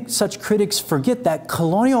I think such critics forget that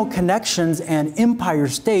colonial connections and empire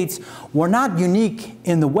states were not unique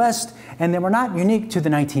in the West, and they were not unique to the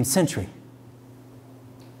 19th century.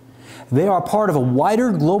 They are part of a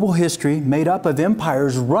wider global history made up of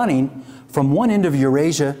empires running from one end of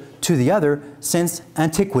Eurasia to the other since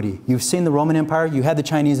antiquity. You've seen the Roman Empire, you had the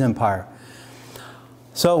Chinese Empire.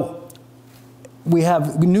 So we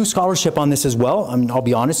have new scholarship on this as well. I'll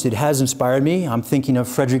be honest, it has inspired me. I'm thinking of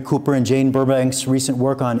Frederick Cooper and Jane Burbank's recent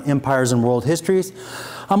work on empires and world histories.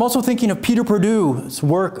 I'm also thinking of Peter Perdue's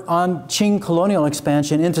work on Qing colonial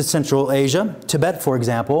expansion into Central Asia, Tibet, for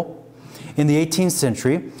example, in the 18th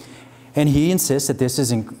century. And he insists that this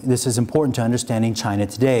is important to understanding China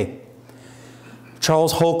today.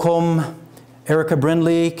 Charles Holcomb, Erica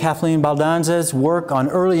Brindley, Kathleen Baldanza's work on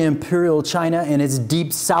early imperial China and its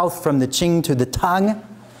deep south from the Qing to the Tang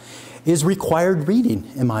is required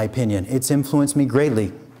reading, in my opinion. It's influenced me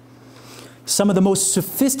greatly. Some of the most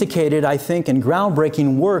sophisticated, I think, and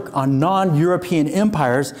groundbreaking work on non-European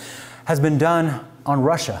empires has been done on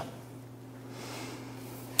Russia.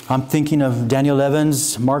 I'm thinking of Daniel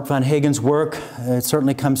Evans, Mark Van Hagen's work. It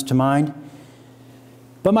certainly comes to mind.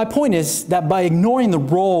 But my point is that by ignoring the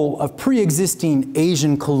role of pre-existing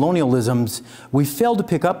Asian colonialisms, we failed to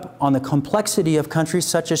pick up on the complexity of countries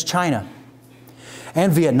such as China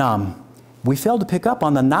and Vietnam. We failed to pick up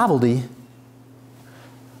on the novelty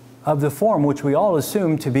of the form which we all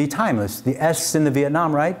assume to be timeless. The S in the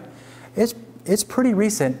Vietnam, right? It's pretty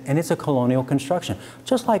recent, and it's a colonial construction,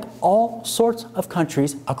 just like all sorts of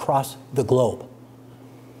countries across the globe.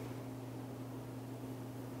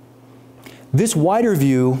 This wider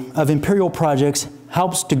view of imperial projects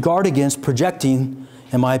helps to guard against projecting,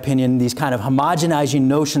 in my opinion, these kind of homogenizing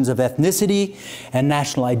notions of ethnicity and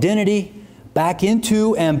national identity back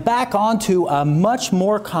into and back onto a much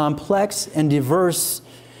more complex and diverse,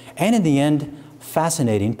 and in the end,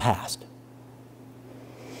 fascinating past.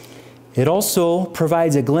 It also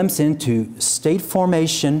provides a glimpse into state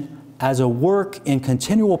formation as a work in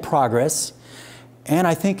continual progress, and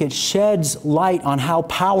I think it sheds light on how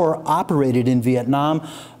power operated in Vietnam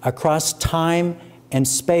across time and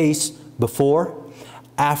space before,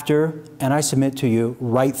 after, and I submit to you,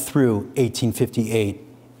 right through 1858,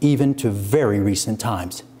 even to very recent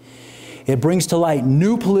times. It brings to light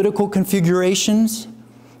new political configurations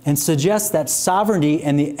and suggests that sovereignty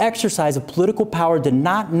and the exercise of political power did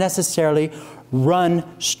not necessarily run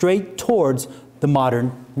straight towards the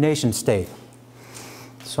modern nation state.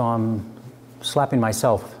 So I'm slapping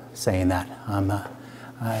myself saying that.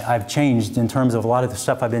 I've changed in terms of a lot of the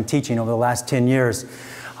stuff I've been teaching over the last 10 years.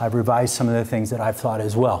 I've revised some of the things that I've thought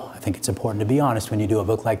as well. I think it's important to be honest when you do a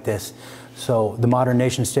book like this. So the modern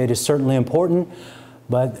nation state is certainly important,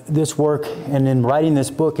 but this work, and in writing this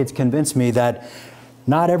book, it's convinced me that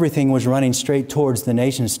not everything was running straight towards the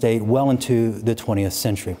nation state well into the 20th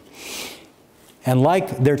century. And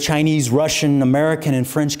like their Chinese, Russian, American, and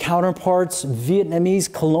French counterparts,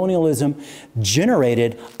 Vietnamese colonialism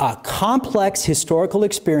generated a complex historical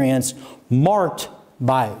experience marked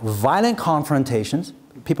by violent confrontations.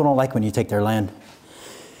 People don't like when you take their land.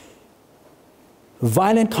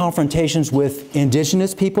 Violent confrontations with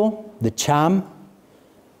indigenous people, the Cham,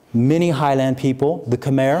 many highland people, the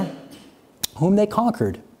Khmer, whom they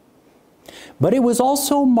conquered. But it was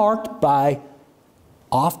also marked by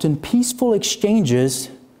often peaceful exchanges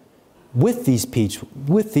with these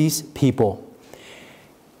people.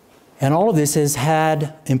 And all of this has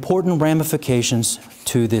had important ramifications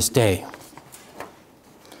to this day.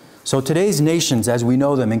 So today's nations, as we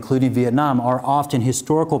know them, including Vietnam, are often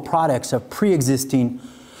historical products of pre-existing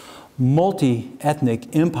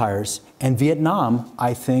multi-ethnic empires. And Vietnam,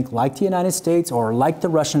 I think, like the United States or like the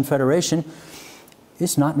Russian Federation,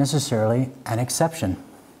 is not necessarily an exception.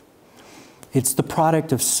 It's the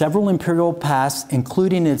product of several imperial pasts,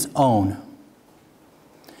 including its own.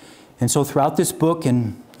 And so throughout this book,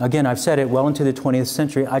 and again, I've said it, well into the 20th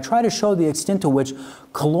century, I try to show the extent to which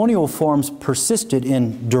colonial forms persisted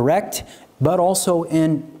in direct, but also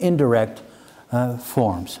in indirect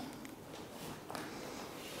forms.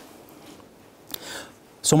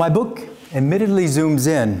 So my book admittedly zooms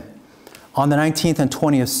in on the 19th and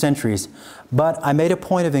 20th centuries, but I made a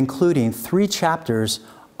point of including 3 chapters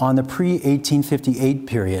on the pre-1858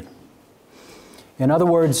 period. In other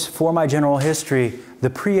words, for my general history, the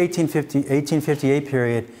pre-1858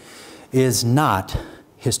 period is not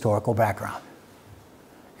historical background.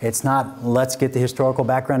 It's not, let's get the historical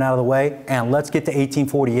background out of the way, and let's get to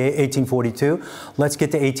 1848, 1842, let's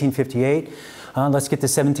get to 1858, let's get to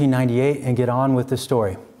 1798 and get on with the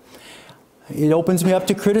story. It opens me up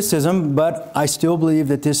to criticism, but I still believe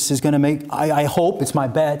that this is going to make, I hope, it's my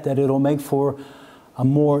bet, that it'll make for a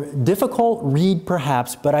more difficult read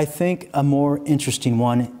perhaps, but I think a more interesting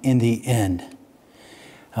one in the end.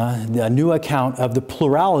 A new account of the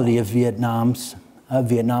plurality of Vietnam's of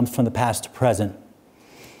Vietnam from the past to present.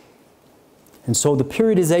 And so the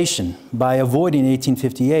periodization, by avoiding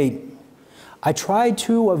 1858, I tried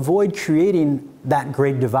to avoid creating that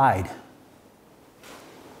great divide.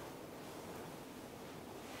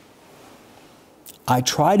 I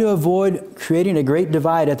try to avoid creating a great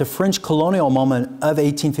divide at the French colonial moment of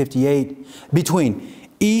 1858 between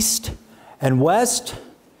East and West,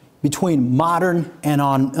 between modern and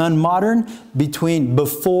unmodern, between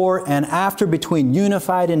before and after, between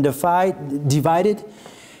unified and divided,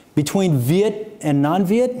 between Viet and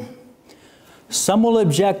non-Viet. Some will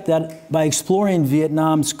object that by exploring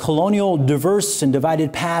Vietnam's colonial, diverse, and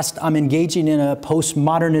divided past, I'm engaging in a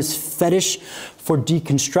postmodernist fetish for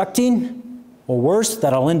deconstructing, or worse,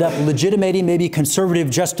 that I'll end up legitimating maybe conservative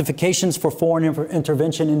justifications for foreign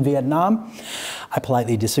intervention in Vietnam. I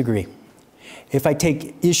politely disagree. If I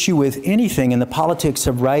take issue with anything in the politics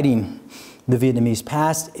of writing the Vietnamese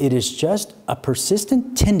past, it is just a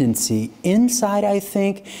persistent tendency inside, I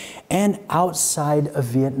think, and outside of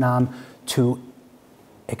Vietnam to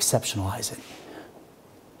exceptionalize it.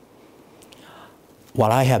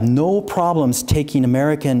 While I have no problems taking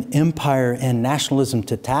American empire and nationalism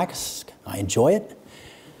to task, I enjoy it,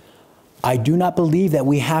 I do not believe that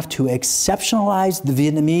we have to exceptionalize the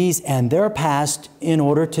Vietnamese and their past in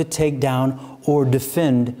order to take down or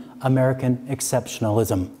defend American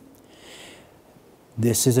exceptionalism.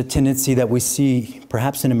 This is a tendency that we see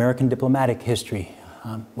perhaps in American diplomatic history.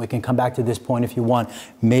 We can come back to this point if you want.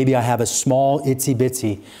 Maybe I have a small,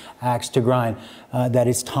 itsy-bitsy axe to grind that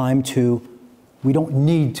it's time to, we don't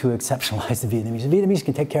need to exceptionalize the Vietnamese. The Vietnamese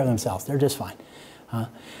can take care of themselves. They're just fine.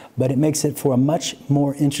 But it makes it for a much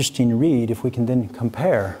more interesting read if we can then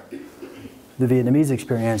compare the Vietnamese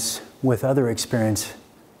experience with other experiences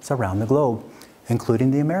around the globe,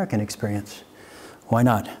 including the American experience. Why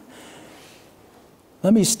not?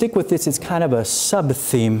 Let me stick with this. It's kind of a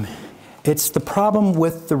sub-theme. It's the problem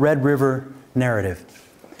with the Red River narrative.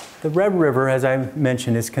 The Red River, as I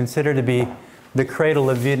mentioned, is considered to be the cradle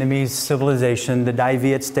of Vietnamese civilization, the Dai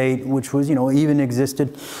Viet state, which was, even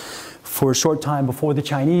existed for a short time before the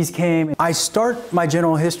Chinese came. I start my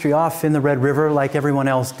general history off in the Red River like everyone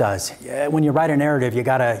else does. When you write a narrative, you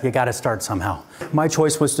gotta start somehow. My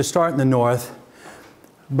choice was to start in the north,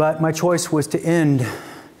 but my choice was to end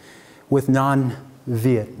with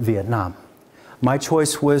non-Vietnam. My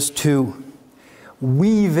choice was to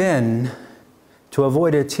weave in, to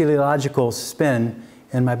avoid a teleological spin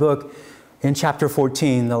in my book, in chapter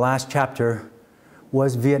 14, the last chapter,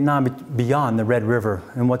 was Vietnam beyond the Red River.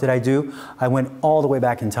 And what did I do? I went all the way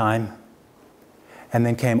back in time and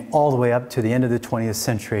then came all the way up to the end of the 20th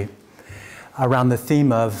century around the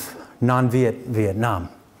theme of non-Viet Vietnam.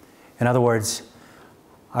 In other words,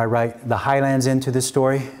 I write the highlands into the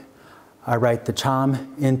story, I write the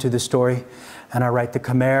Cham into the story, and I write the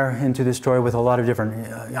Khmer into the story with a lot of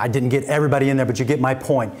different, I didn't get everybody in there, but you get my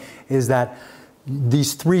point, is that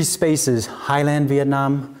these three spaces, Highland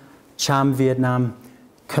Vietnam, Cham Vietnam,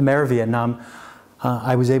 Khmer Vietnam,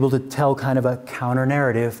 I was able to tell kind of a counter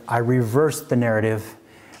narrative. I reversed the narrative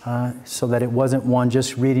so that it wasn't one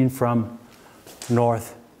just reading from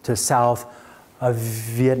north to south, a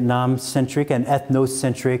Vietnam-centric and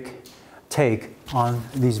ethnocentric take on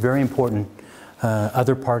these very important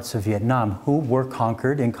other parts of Vietnam who were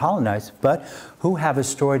conquered and colonized, but who have a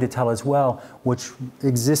story to tell as well, which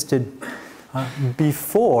existed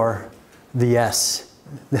before the S,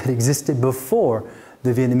 that existed before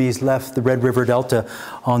the Vietnamese left the Red River Delta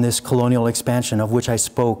on this colonial expansion of which I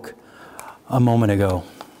spoke a moment ago.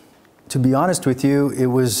 To be honest with you,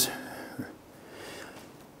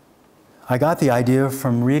 I got the idea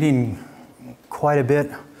from reading quite a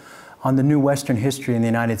bit on the new Western history in the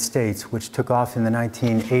United States, which took off in the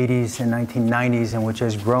 1980s and 1990s and which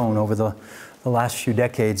has grown over the last few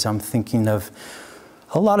decades. I'm thinking of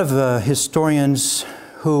a lot of historians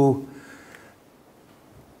who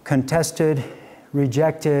contested,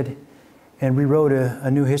 rejected, and rewrote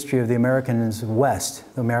a new history of the Americans West,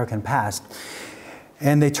 the American past.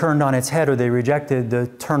 And they turned on its head, or they rejected the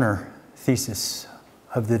Turner thesis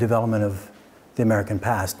of the development of the American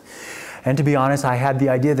past. And to be honest, I had the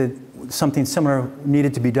idea that something similar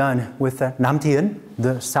needed to be done with the Nam Tien,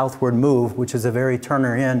 the southward move, which is a very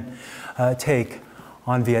Turnerian take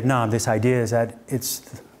on Vietnam. This idea is that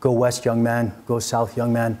it's go west, young man, go south,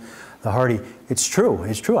 young man, the hardy. It's true,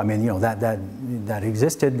 it's true. I mean, that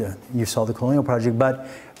existed. You saw the Colonial Project, but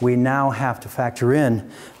we now have to factor in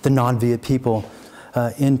the non-Viet people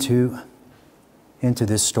into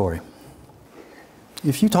this story.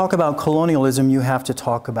 If you talk about colonialism, you have to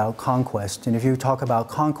talk about conquest. And if you talk about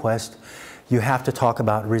conquest, you have to talk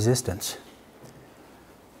about resistance.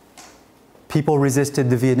 People resisted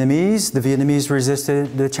the Vietnamese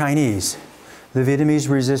resisted the Chinese. The Vietnamese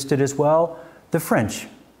resisted as well the French.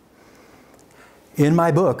 In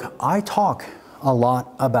my book, I talk a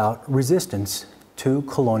lot about resistance to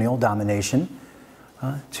colonial domination,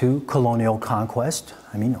 to colonial conquest.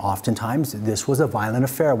 I mean, oftentimes this was a violent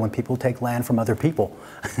affair when people take land from other people.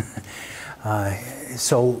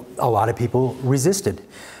 So a lot of people resisted.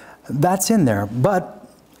 That's in there.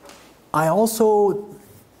 But I also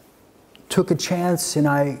took a chance and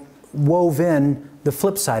I wove in the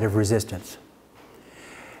flip side of resistance,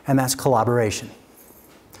 and that's collaboration.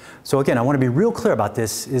 So again, I want to be real clear about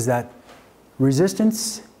this, is that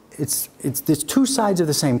resistance, there's two sides of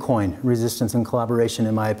the same coin, resistance and collaboration,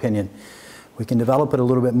 in my opinion. We can develop it a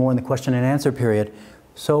little bit more in the question and answer period.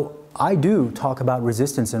 So I do talk about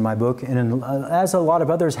resistance in my book, and as a lot of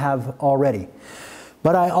others have already.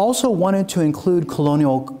 But I also wanted to include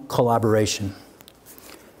colonial collaboration,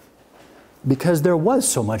 because there was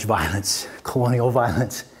so much violence, colonial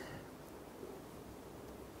violence,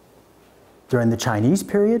 during the Chinese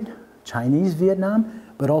period, Chinese Vietnam,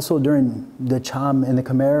 but also during the Cham and the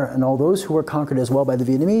Khmer and all those who were conquered as well by the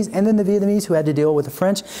Vietnamese, and then the Vietnamese who had to deal with the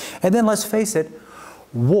French. And then let's face it,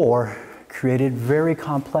 war created very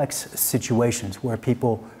complex situations where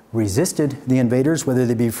people resisted the invaders, whether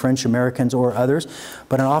they be French, Americans, or others,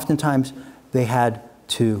 but oftentimes they had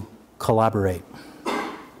to collaborate.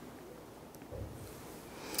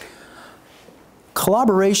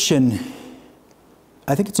 Collaboration,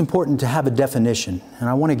 I think it's important to have a definition, and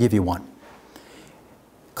I want to give you one.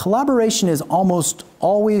 Collaboration is almost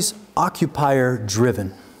always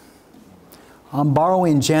occupier-driven. I'm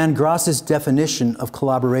borrowing Jan Grass's definition of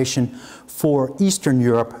collaboration for Eastern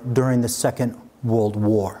Europe during the Second World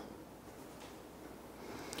War.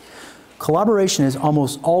 Collaboration is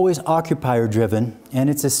almost always occupier-driven,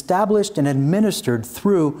 and it's established and administered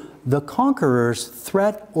through the conqueror's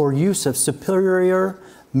threat or use of superior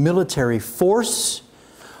military force,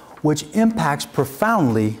 which impacts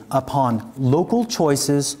profoundly upon local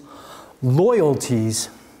choices, loyalties,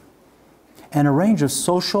 and a range of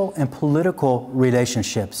social and political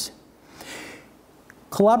relationships.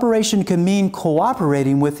 Collaboration can mean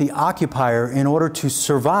cooperating with the occupier in order to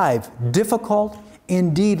survive difficult,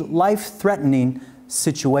 indeed life-threatening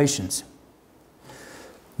situations.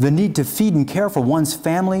 The need to feed and care for one's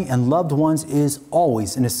family and loved ones is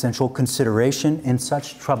always an essential consideration in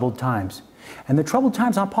such troubled times. And the troubled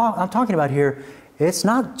times I'm talking about here, it's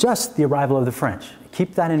not just the arrival of the French.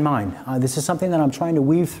 Keep that in mind. This is something that I'm trying to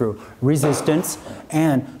weave through: resistance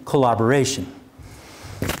and collaboration.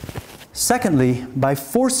 Secondly, by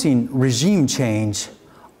forcing regime change,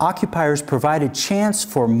 occupiers provide a chance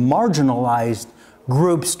for marginalized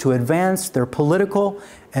groups to advance their political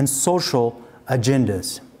and social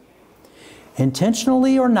agendas.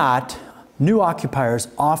 Intentionally or not, new occupiers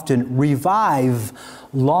often revive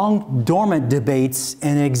long dormant debates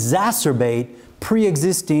and exacerbate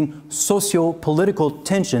pre-existing socio-political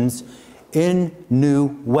tensions in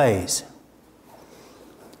new ways.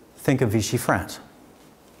 Think of Vichy France.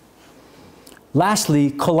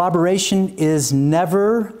 Lastly, collaboration is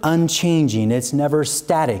never unchanging. It's never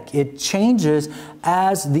static. It changes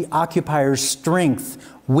as the occupier's strength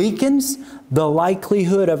weakens, the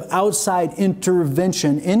likelihood of outside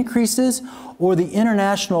intervention increases, or the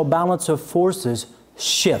international balance of forces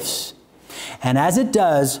shifts. And as it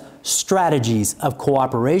does, strategies of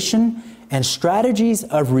cooperation and strategies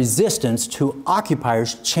of resistance to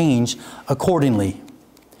occupiers change accordingly.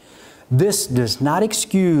 This does not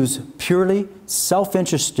excuse purely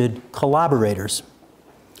self-interested collaborators.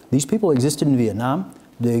 These people existed in Vietnam,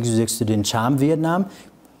 they existed in Cham, Vietnam,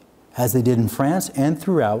 as they did in France and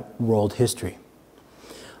throughout world history.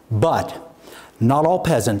 But not all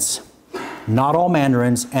peasants, not all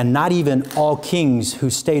mandarins, and not even all kings who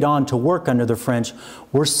stayed on to work under the French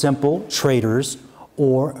were simple traders,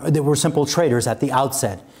 or they were simple traders at the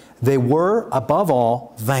outset. They were, above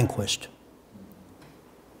all, vanquished.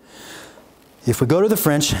 If we go to the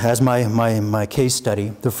French, as my case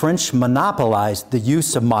study, the French monopolized the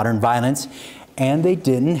use of modern violence, and they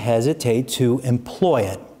didn't hesitate to employ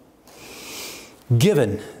it.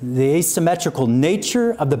 Given the asymmetrical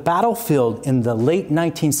nature of the battlefield in the late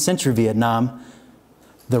 19th century Vietnam,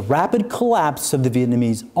 the rapid collapse of the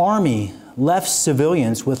Vietnamese army left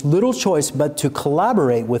civilians with little choice but to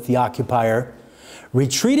collaborate with the occupier,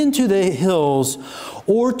 retreat into the hills,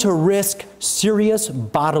 or to risk serious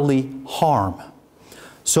bodily harm.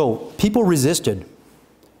 So people resisted.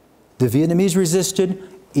 The Vietnamese resisted,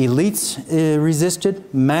 elites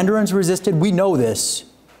resisted, mandarins resisted. We know this.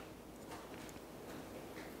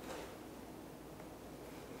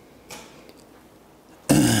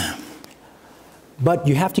 But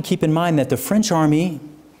you have to keep in mind that the French army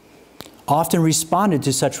often responded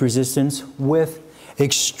to such resistance with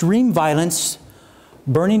extreme violence,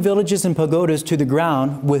 burning villages and pagodas to the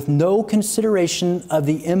ground with no consideration of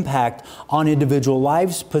the impact on individual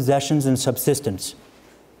lives, possessions, and subsistence.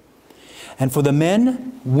 And for the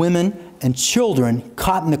men, women, and children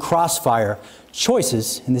caught in the crossfire,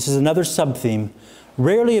 choices, and this is another sub-theme,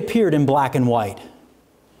 rarely appeared in black and white.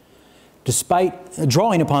 Despite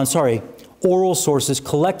drawing upon, oral sources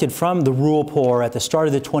collected from the rural poor at the start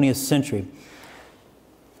of the 20th century,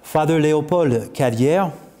 Father Léopold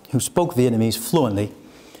Cadière, who spoke Vietnamese fluently,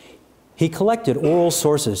 he collected oral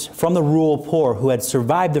sources from the rural poor who had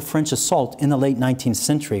survived the French assault in the late 19th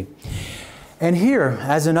century. And here,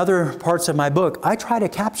 as in other parts of my book, I try to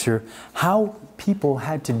capture how people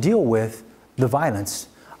had to deal with the violence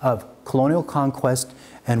of colonial conquest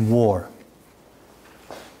and war.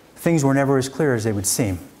 Things were never as clear as they would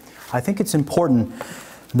seem. I think it's important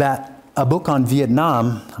that a book on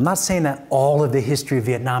Vietnam, I'm not saying that all of the history of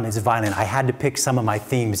Vietnam is violent. I had to pick some of my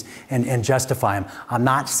themes and justify them. I'm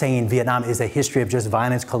not saying Vietnam is a history of just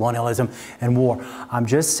violence, colonialism, and war. I'm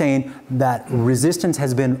just saying that resistance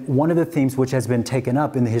has been one of the themes which has been taken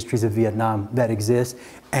up in the histories of Vietnam that exists,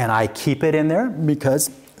 and I keep it in there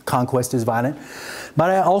because conquest is violent. But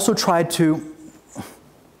I also tried to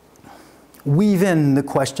weave in the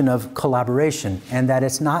question of collaboration, and that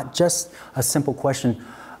it's not just a simple question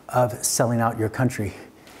of selling out your country.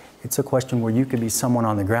 It's a question where you could be someone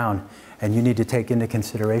on the ground and you need to take into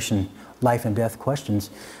consideration life and death questions,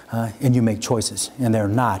 and you make choices, and they're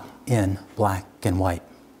not in black and white.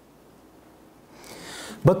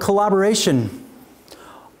 But collaboration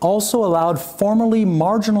also allowed formerly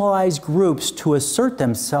marginalized groups to assert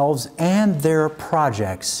themselves and their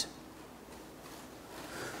projects.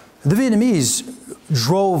 The Vietnamese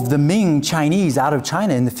drove the Ming Chinese out of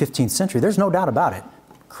China in the 15th century. There's no doubt about it.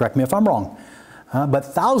 Correct me if I'm wrong. But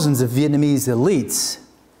thousands of Vietnamese elites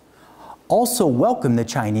also welcomed the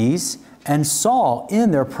Chinese and saw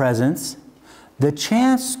in their presence the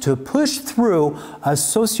chance to push through a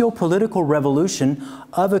socio-political revolution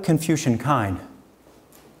of a Confucian kind.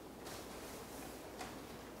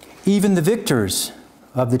 Even the victors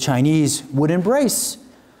of the Chinese would embrace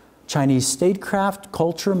Chinese statecraft,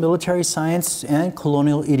 culture, military science, and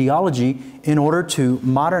colonial ideology in order to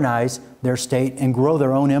modernize their state and grow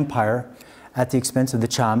their own empire at the expense of the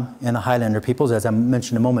Cham and the Highlander peoples, as I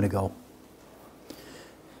mentioned a moment ago.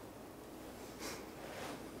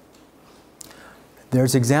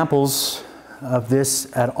 There's examples of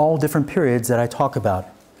this at all different periods that I talk about.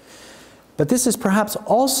 But this is perhaps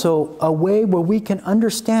also a way where we can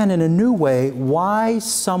understand in a new way why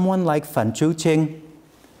someone like Phan Chu Trinh.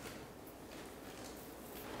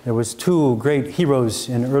 There was two great heroes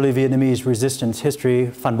in early Vietnamese resistance history,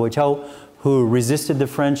 Phan Bội Châu, who resisted the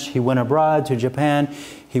French. He went abroad to Japan.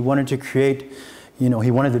 He wanted to create, he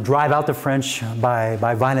wanted to drive out the French by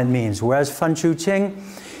violent means. Whereas Phan Chu Trinh,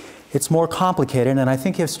 it's more complicated, and I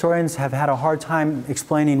think historians have had a hard time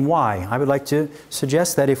explaining why. I would like to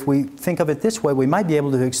suggest that if we think of it this way, we might be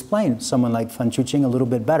able to explain someone like Phan Chu Trinh a little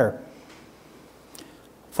bit better.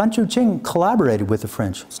 Phan Chu Trinh collaborated with the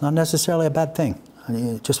French. It's not necessarily a bad thing.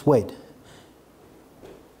 Just wait.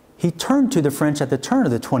 He turned to the French at the turn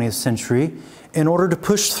of the 20th century in order to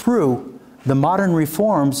push through the modern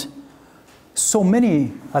reforms so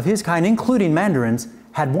many of his kind, including Mandarins,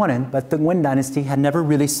 had wanted, but the Nguyen dynasty had never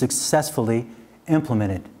really successfully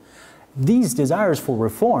implemented. These desires for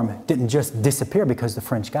reform didn't just disappear because the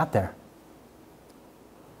French got there.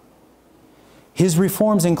 His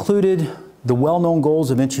reforms included the well-known goals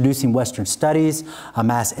of introducing Western studies, a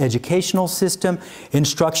mass educational system,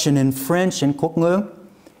 instruction in French and Quốc ngữ,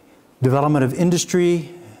 development of industry,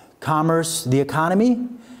 commerce, the economy.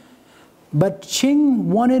 But Trinh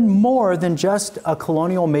wanted more than just a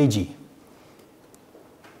colonial Meiji.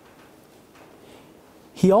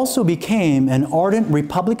 He also became an ardent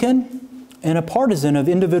Republican and a partisan of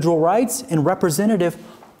individual rights and representative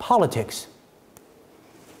politics.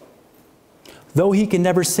 Though he can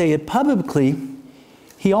never say it publicly,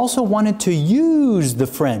 he also wanted to use the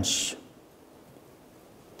French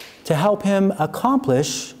to help him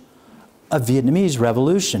accomplish a Vietnamese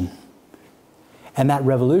revolution. And that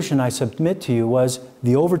revolution, I submit to you, was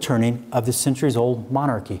the overturning of the centuries-old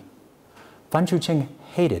monarchy. Phan Chu Trinh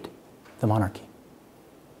hated the monarchy.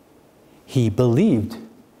 He believed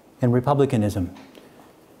in republicanism.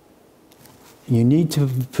 You need to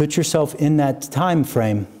put yourself in that time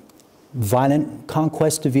frame. Violent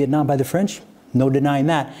conquest of Vietnam by the French, no denying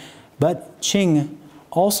that. But Trinh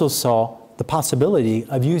also saw the possibility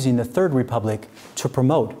of using the Third Republic to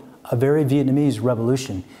promote a very Vietnamese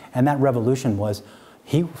revolution. And that revolution was,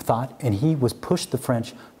 he thought, and he was pushed the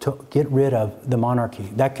French to get rid of the monarchy.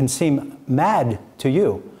 That can seem mad to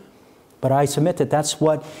you, but I submit that that's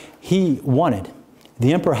what he wanted.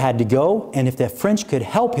 The emperor had to go, and if the French could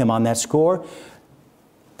help him on that score,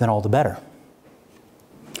 then all the better.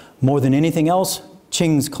 More than anything else,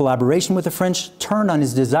 Qing's collaboration with the French turned on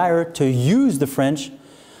his desire to use the French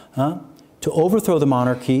to overthrow the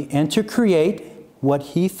monarchy and to create what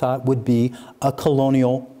he thought would be a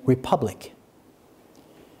colonial republic.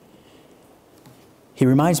 He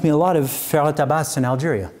reminds me a lot of Farhat Abbas in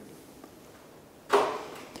Algeria.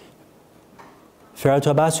 Farhat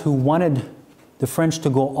Abbas, who wanted the French to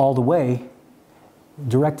go all the way,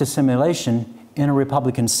 direct assimilation in a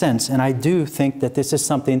republican sense. And I do think that this is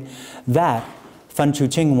something that Phan Chu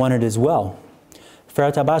Trinh wanted as well.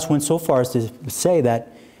 Farhat Abbas went so far as to say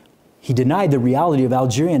that he denied the reality of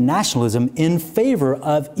Algerian nationalism in favor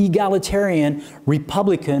of egalitarian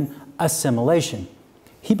republican assimilation.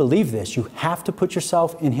 He believed this. You have to put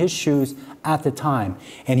yourself in his shoes at the time.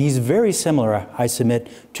 And he's very similar, I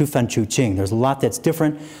submit, to Phan Chu Trinh. There's a lot that's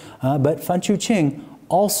different, but Phan Chu Trinh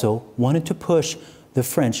also wanted to push the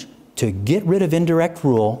French to get rid of indirect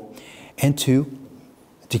rule and to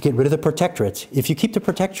get rid of the protectorates. If you keep the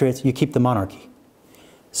protectorates, you keep the monarchy.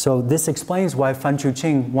 So this explains why Phan Chu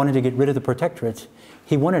Trinh wanted to get rid of the protectorates.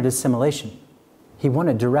 He wanted assimilation. He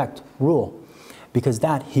wanted direct rule, because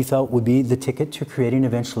that, he felt, would be the ticket to creating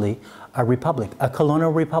eventually a republic, a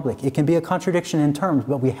colonial republic. It can be a contradiction in terms,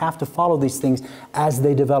 but we have to follow these things as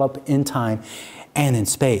they develop in time and in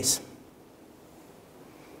space.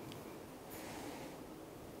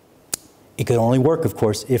 It could only work, of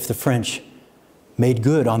course, if the French made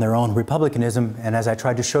good on their own republicanism, and as I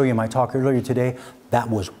tried to show you in my talk earlier today, that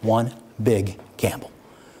was one big gamble.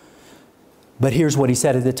 But here's what he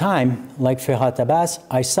said at the time, like Farhat Abbas,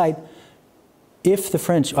 I cite, if the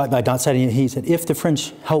French, not citing it, he said, if the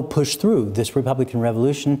French helped push through this Republican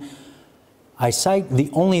revolution, I cite, the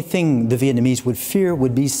only thing the Vietnamese would fear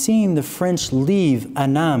would be seeing the French leave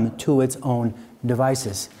Annam to its own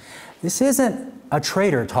devices. This isn't a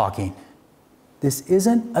traitor talking. This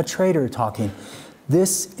isn't a traitor talking.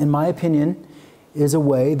 This, in my opinion, is a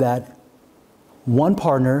way that one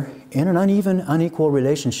partner in an uneven, unequal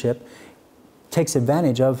relationship takes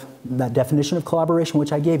advantage of that definition of collaboration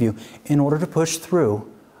which I gave you in order to push through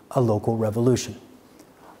a local revolution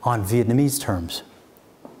on Vietnamese terms,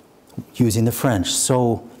 using the French.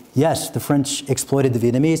 So yes, the French exploited the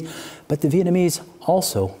Vietnamese, but the Vietnamese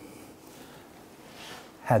also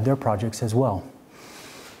had their projects as well.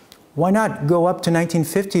 Why not go up to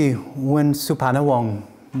 1950 when Suphanawong,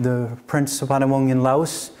 the Prince Suphanawong in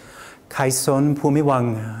Laos, Khaison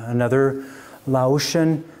Phumibang, another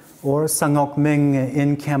Laotian, or Sang Ngoc Minh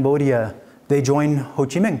in Cambodia, they joined Ho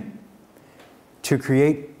Chi Minh to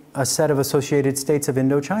create a set of associated states of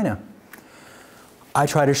Indochina. I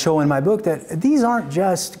try to show in my book that these aren't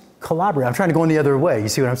just collaborate. I'm trying to go in the other way. You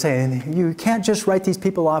see what I'm saying? You can't just write these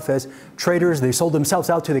people off as traitors. They sold themselves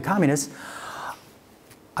out to the communists.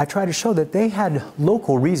 I try to show that they had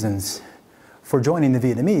local reasons for joining the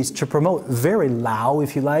Vietnamese to promote very Lao,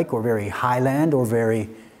 if you like, or very Highland, or very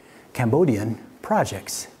Cambodian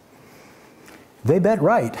projects. They bet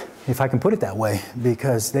right, if I can put it that way,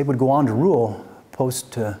 because they would go on to rule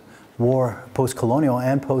post-war, post-colonial,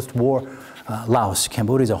 and post-war Laos.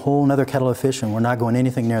 Cambodia is a whole other kettle of fish, and we're not going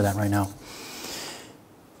anything near that right now.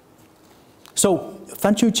 So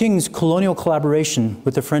Phan Chu Trinh colonial collaboration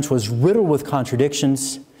with the French was riddled with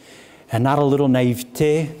contradictions and not a little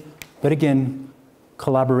naivete, but again,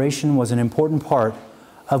 collaboration was an important part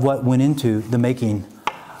of what went into the making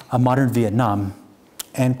of modern Vietnam,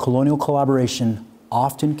 and colonial collaboration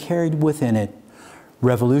often carried within it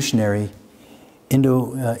revolutionary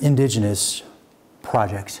indigenous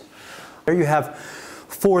projects. There you have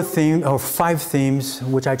five themes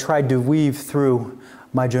which I tried to weave through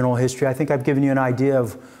my general history. I think I've given you an idea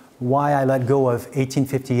of why I let go of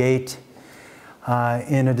 1858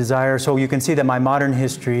 in a desire. So you can see that my modern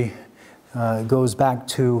history goes back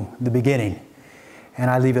to the beginning. And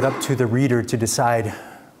I leave it up to the reader to decide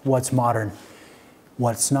what's modern,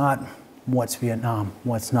 what's not, what's Vietnam,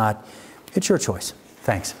 what's not. It's your choice.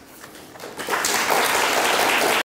 Thanks.